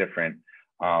quite different.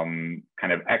 Kind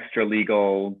of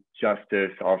extralegal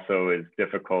justice also is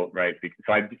difficult, right?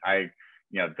 So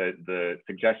the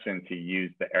suggestion to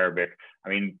use the Arabic, I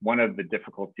mean, one of the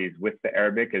difficulties with the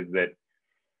Arabic is that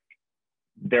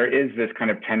there is this kind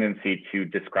of tendency to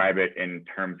describe it in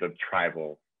terms of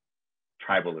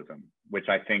tribalism, which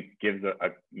I think gives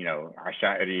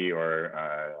Ash'ari or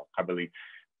Qabili,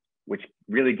 which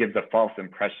really gives a false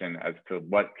impression as to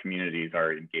what communities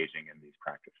are engaging in these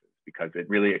practices, because it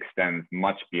really extends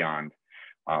much beyond,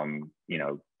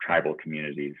 tribal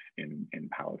communities in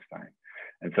Palestine.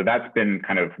 And so that's been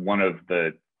kind of one of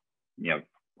the,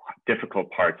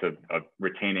 difficult parts of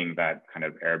retaining that kind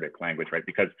of Arabic language, right?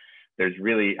 Because there's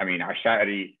really, I mean,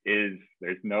 Ash'ari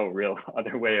there's no real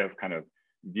other way of kind of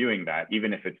viewing that,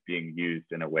 even if it's being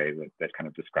used in a way that kind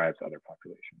of describes other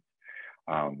populations.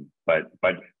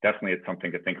 But definitely it's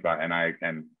something to think about. And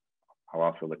I'll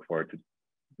also look forward to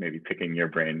maybe picking your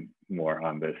brain more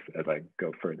on this as I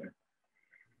go further.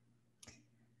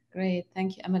 Great,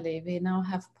 thank you, Emily. We now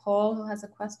have Paul who has a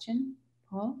question.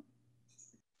 Paul?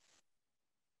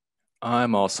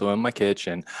 I'm also in my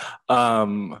kitchen.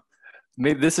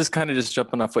 Maybe this is kind of just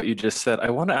jumping off what you just said. I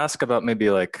want to ask about maybe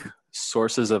like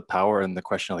sources of power and the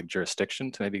question of like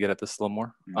jurisdiction to maybe get at this a little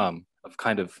more. Of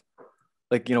kind of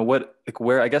like,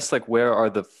 where are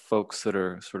the folks that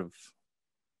are sort of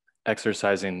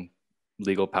exercising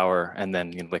legal power, and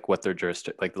then like what their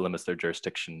the limits their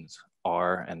jurisdictions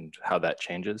are and how that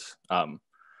changes. And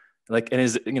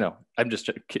is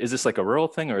is this like a rural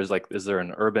thing, or is there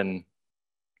an urban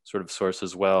sort of source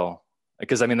as well?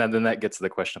 Because I mean, then that gets to the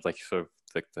question of like sort of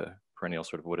like the perennial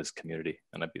sort of what is community,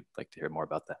 and I'd like to hear more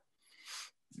about that.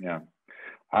 Yeah,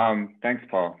 thanks,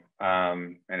 Paul.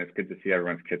 And it's good to see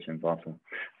everyone's kitchens also.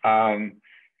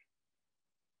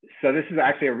 So this is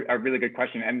actually a really good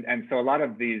question, and so a lot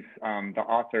of these the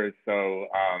authors, so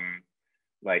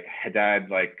like Haddad,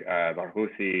 like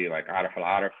Barghouti, like Arif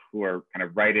al-Arif, who are kind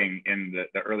of writing in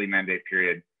the early Mandate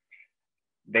period,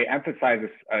 they emphasize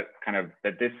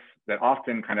this that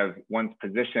often kind of one's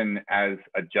position as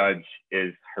a judge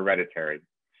is hereditary,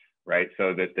 right?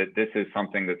 So that this is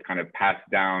something that's kind of passed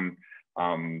down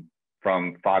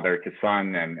from father to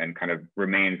son and kind of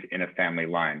remains in a family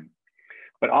line.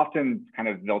 But often kind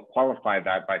of they'll qualify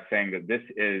that by saying that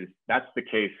that's the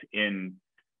case in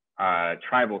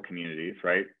tribal communities,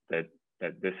 right? That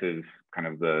this is kind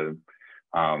of the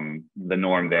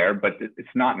norm there, but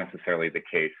it's not necessarily the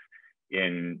case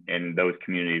in those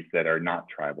communities that are not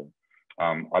tribal,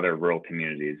 other rural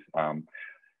communities.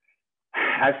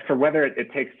 As for whether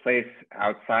it takes place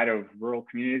outside of rural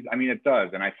communities, I mean, it does.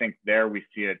 And I think there we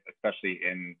see it, especially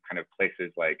in kind of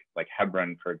places like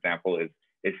Hebron, for example, is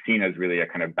seen as really a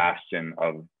kind of bastion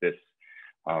of this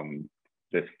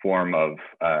form of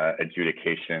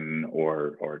adjudication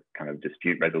or kind of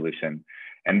dispute resolution.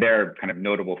 And there kind of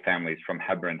notable families from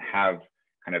Hebron have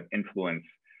kind of influence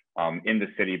in the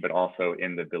city, but also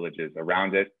in the villages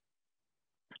around it.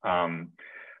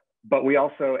 But we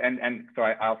also, and so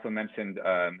I also mentioned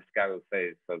Miscal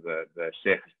al-Sayyid, so the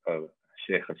sheikh of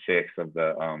sheikhs of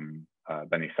the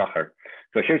Bani Sakhar.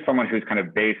 So here's someone who's kind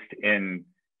of based in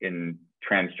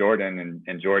Transjordan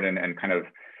and Jordan, and kind of,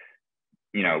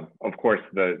 of course,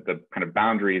 the kind of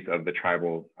boundaries of the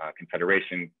tribal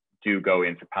confederation do go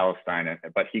into Palestine,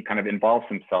 but he kind of involves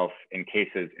himself in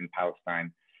cases in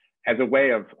Palestine as a way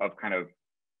of kind of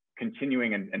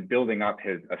continuing and building up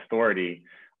his authority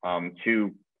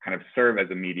to kind of serve as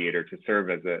a mediator, to serve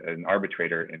as an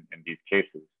arbitrator in these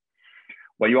cases.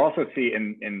 What you also see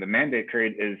in the Mandate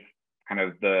period is kind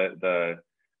of the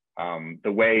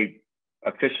way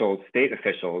state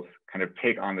officials kind of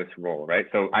take on this role, right?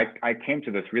 So I came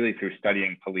to this really through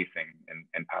studying policing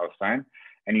in Palestine,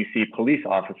 and you see police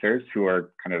officers who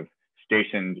are kind of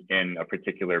stationed in a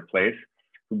particular place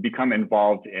who become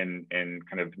involved in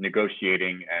kind of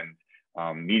negotiating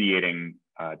and mediating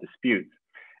disputes.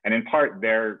 And in part,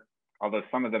 although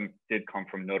some of them did come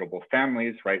from notable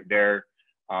families, right, their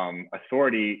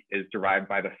authority is derived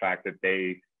by the fact that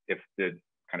if the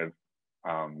kind of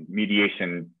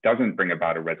mediation doesn't bring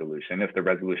about a resolution, if the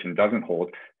resolution doesn't hold,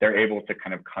 they're able to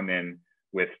kind of come in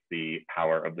with the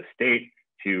power of the state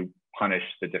to punish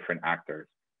the different actors.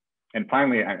 And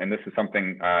finally, and this is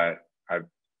something I've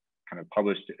kind of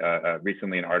published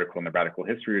recently, an article in the Radical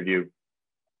History Review,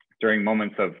 during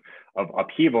moments of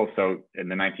upheaval, so in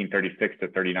the 1936 to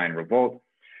 39 revolt,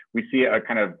 we see a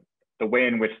kind of the way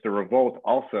in which the revolt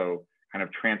also kind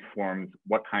of transforms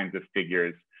what kinds of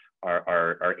figures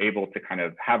are able to kind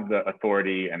of have the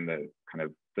authority and the kind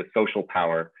of the social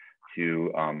power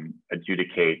to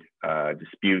adjudicate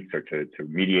disputes or to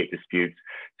mediate disputes.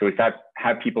 So it's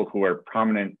have people who are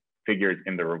prominent figures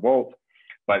in the revolt,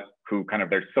 but who kind of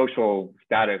their social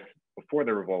status before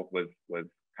the revolt was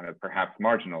kind of perhaps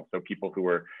marginal. So people who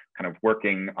were kind of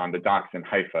working on the docks in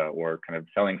Haifa or kind of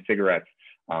selling cigarettes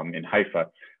in Haifa,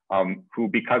 who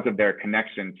because of their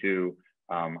connection to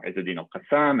Izz-ad-Din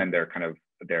al-Qassam and their kind of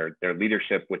their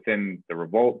leadership within the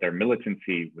revolt, their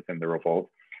militancy within the revolt,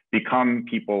 become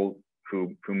people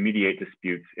who mediate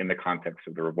disputes in the context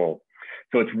of the revolt.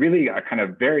 So it's really a kind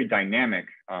of very dynamic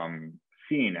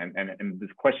scene, and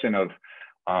this question of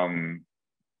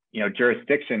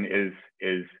jurisdiction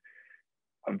is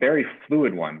a very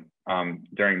fluid one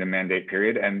during the mandate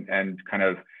period, and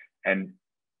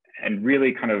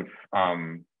really kind of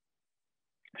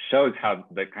shows how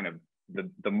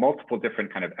the multiple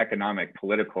different kind of economic,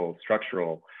 political,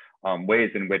 structural ways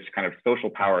in which kind of social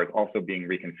power is also being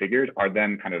reconfigured are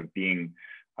then kind of being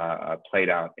played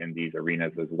out in these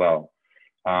arenas as well.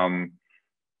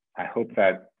 I hope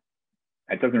that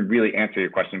it doesn't really answer your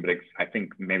question, but I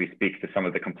think maybe speaks to some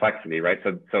of the complexity, right?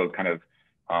 So kind of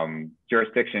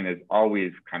jurisdiction is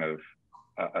always kind of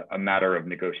a matter of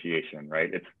negotiation, right?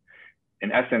 It's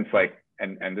in essence like,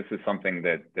 and this is something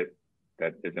that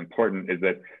is important, is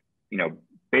that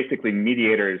basically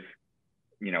mediators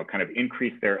kind of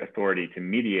increase their authority to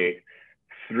mediate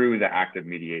through the act of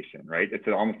mediation, right? It's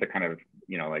almost a kind of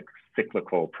like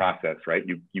cyclical process, right?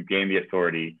 You gain the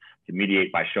authority to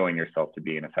mediate by showing yourself to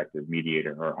be an effective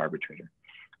mediator or arbitrator,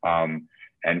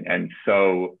 and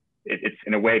so it's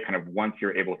in a way kind of once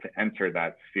you're able to enter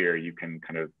that sphere, you can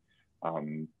kind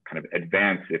of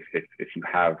advance if you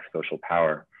have social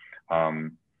power.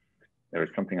 There was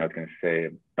something I was going to say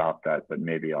about that, but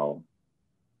maybe I'll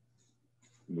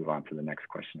move on to the next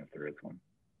question if there is one.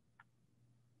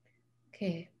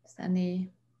 Okay, is there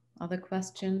any other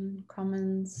question,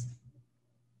 comments?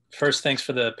 First, thanks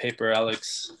for the paper,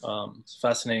 Alex. It's a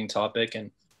fascinating topic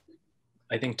and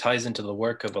I think ties into the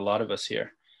work of a lot of us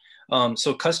here.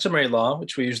 So customary law,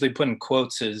 which we usually put in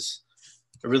quotes, is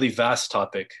a really vast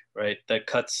topic, right? That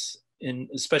cuts in,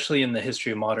 especially in the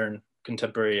history of modern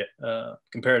contemporary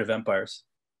comparative empires.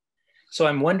 So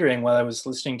I'm wondering, while I was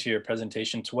listening to your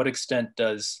presentation, to what extent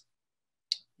does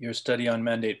your study on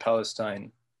Mandate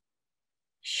Palestine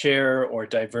share or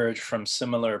diverge from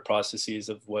similar processes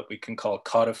of what we can call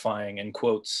codifying, in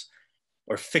quotes,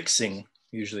 or fixing,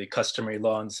 usually customary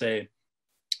law, and say,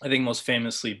 I think most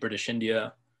famously British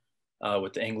India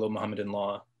with the Anglo-Mohammedan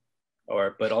law,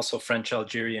 but also French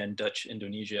Algeria and Dutch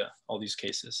Indonesia, all these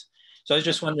cases. So I was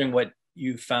just wondering what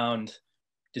you found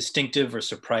distinctive or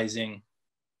surprising,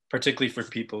 particularly for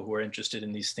people who are interested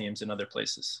in these themes in other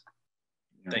places.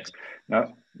 Thanks.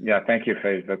 Yeah, thank you,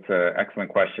 Faith. That's an excellent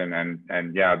question,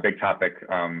 and yeah, a big topic,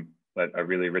 but a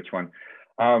really rich one.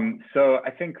 So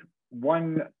I think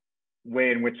one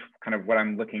way in which kind of what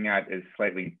I'm looking at is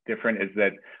slightly different is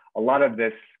that a lot of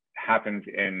this happens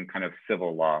in kind of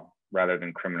civil law rather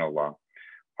than criminal law,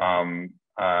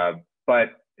 but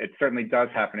it certainly does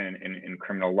happen in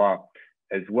criminal law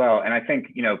as well. And I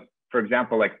think, for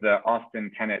example, like the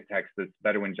Austin Tenet text, this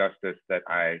Bedouin Justice that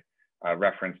I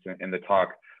referenced in the talk,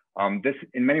 this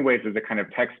in many ways is a kind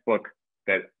of textbook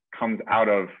that comes out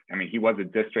of, he was a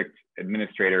district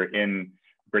administrator in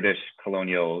British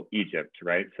colonial Egypt,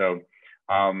 right? So,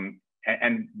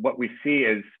 and what we see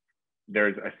is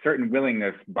there's a certain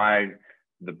willingness by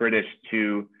the British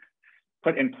to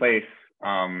put in place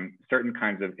certain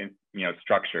kinds of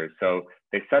structures. So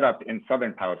they set up in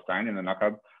southern Palestine, in the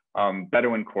Nakab,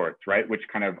 Bedouin courts, right? Which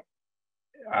kind of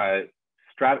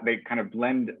they kind of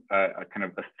blend a kind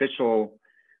of official,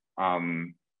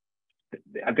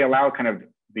 they allow kind of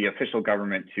the official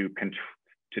government to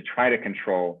try to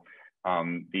control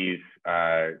these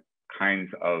kinds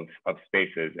of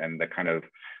spaces and the kind of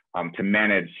to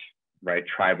manage, right,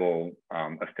 tribal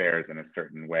affairs in a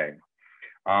certain way.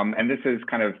 And this is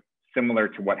kind of similar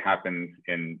to what happens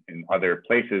in other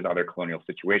places, other colonial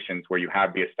situations, where you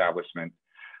have the establishment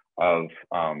of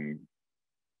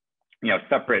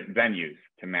separate venues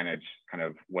to manage kind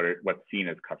of what's seen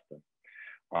as custom,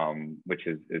 which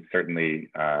is certainly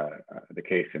the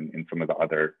case in some of the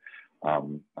other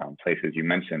places you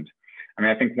mentioned.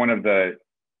 I think one of the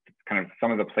kind of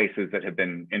some of the places that have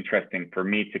been interesting for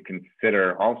me to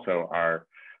consider also are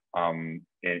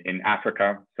in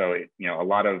Africa. So, a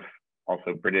lot of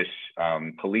also British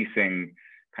policing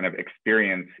kind of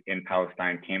experience in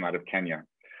Palestine came out of Kenya.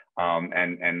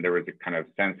 And there was a kind of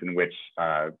sense in which,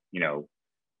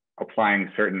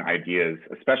 applying certain ideas,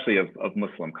 especially of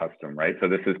Muslim custom, right? So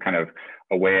this is kind of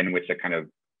a way in which a kind of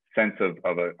sense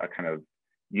of a kind of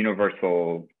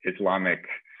universal Islamic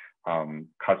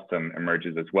custom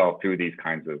emerges as well through these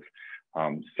kinds of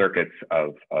circuits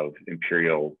of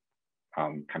imperial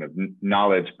kind of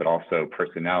knowledge, but also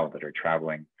personnel that are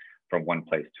traveling from one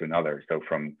place to another. So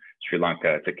from Sri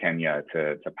Lanka to Kenya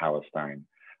to Palestine,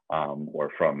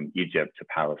 or from Egypt to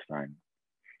Palestine.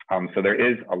 So there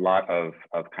is a lot of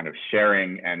kind of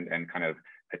sharing and kind of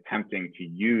attempting to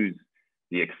use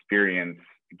the experience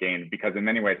gained, because in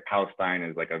many ways, Palestine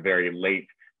is like a very late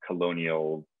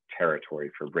colonial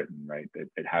territory for Britain, right?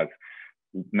 It has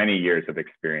many years of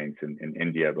experience in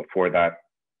India before that,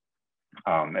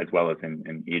 as well as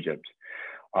in Egypt.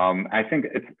 I think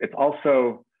it's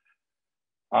also,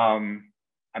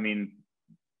 I mean,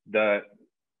 the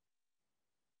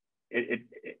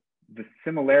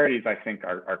similarities, I think,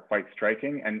 are quite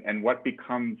striking. And what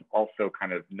becomes also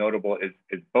kind of notable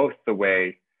is both the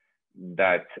way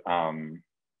that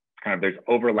kind of there's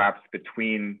overlaps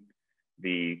between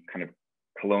the kind of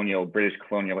British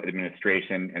colonial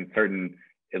administration and certain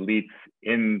elites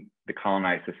in the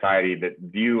colonized society that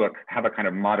have a kind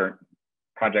of modern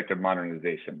project of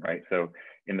modernization, right? So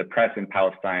in the press in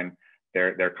Palestine,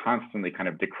 they're constantly kind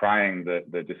of decrying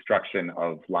the destruction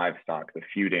of livestock, the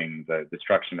feuding, the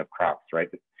destruction of crops, right?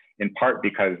 In part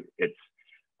because it's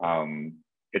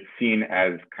seen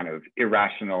as kind of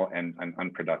irrational and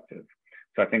unproductive.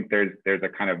 So I think there's a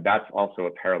kind of, that's also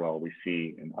a parallel we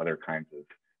see in other kinds of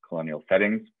colonial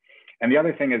settings. And the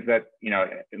other thing is that, you know,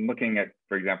 in looking at,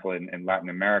 for example, in Latin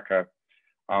America,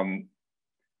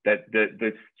 that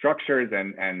the structures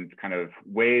and kind of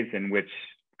ways in which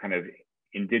kind of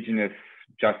indigenous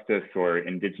justice or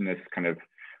indigenous kind of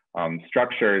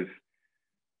structures,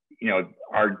 you know,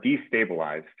 are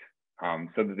destabilized.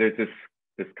 So that there's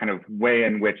this kind of way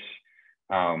in which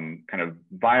kind of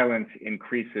violence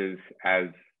increases as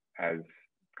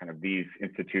kind of these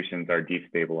institutions are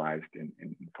destabilized in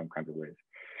some kinds of ways.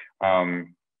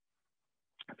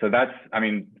 So that's, I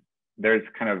mean, there's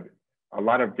kind of a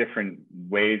lot of different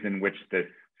ways in which this,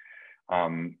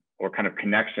 or kind of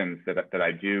connections that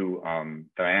I do,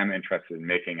 that I am interested in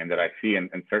making and that I see, and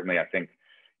certainly I think,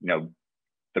 you know,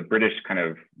 the British kind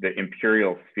of, the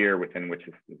imperial sphere within which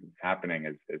this is happening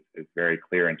is very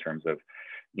clear in terms of,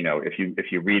 you know, if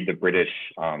you read the British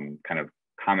kind of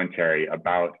commentary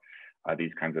about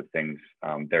these kinds of things,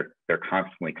 they're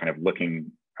constantly kind of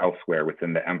looking elsewhere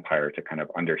within the empire to kind of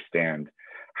understand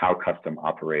how custom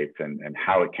operates and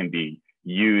how it can be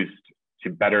used to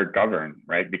better govern,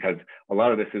 right? Because a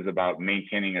lot of this is about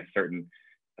maintaining a certain,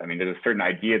 I mean, there's a certain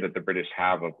idea that the British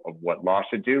have of what law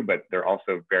should do, but they're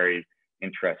also very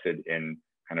interested in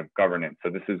kind of governance. So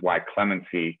this is why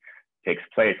clemency takes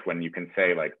place, when you can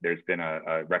say, like, there's been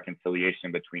a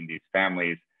reconciliation between these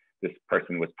families. This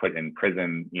person was put in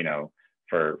prison, you know,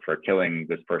 for killing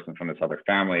this person from this other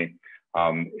family.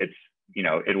 It's, you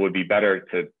know, it would be better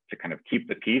to kind of keep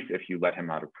the peace if you let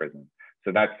him out of prison.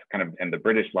 So that's kind of, and the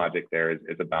British logic there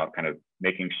is about kind of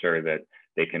making sure that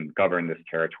they can govern this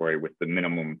territory with the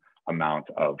minimum amount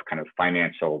of kind of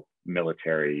financial,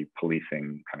 military,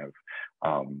 policing kind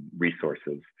of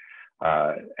resources.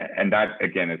 And that,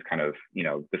 again, is kind of, you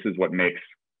know, this is what makes,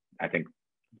 I think,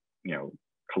 you know,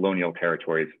 colonial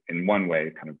territories in one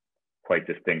way kind of quite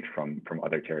distinct from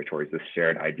other territories, this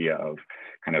shared idea of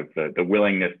kind of the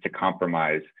willingness to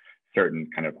compromise certain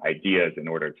kind of ideas in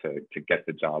order to get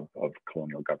the job of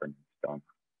colonial governance done.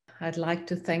 I'd like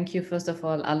to thank you, first of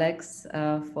all, Alex,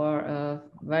 for a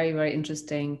very, very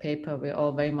interesting paper. We're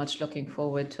all very much looking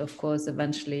forward to, of course,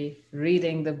 eventually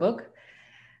reading the book.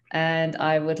 And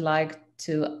I would like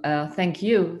to thank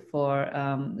you for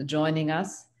joining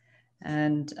us.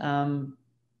 And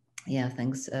yeah,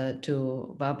 thanks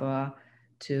to Barbara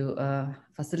to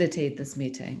facilitate this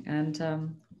meeting,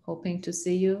 and hoping to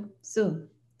see you soon.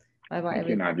 Bye-bye. Thank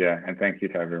you, Nadia, and thank you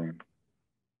to everyone.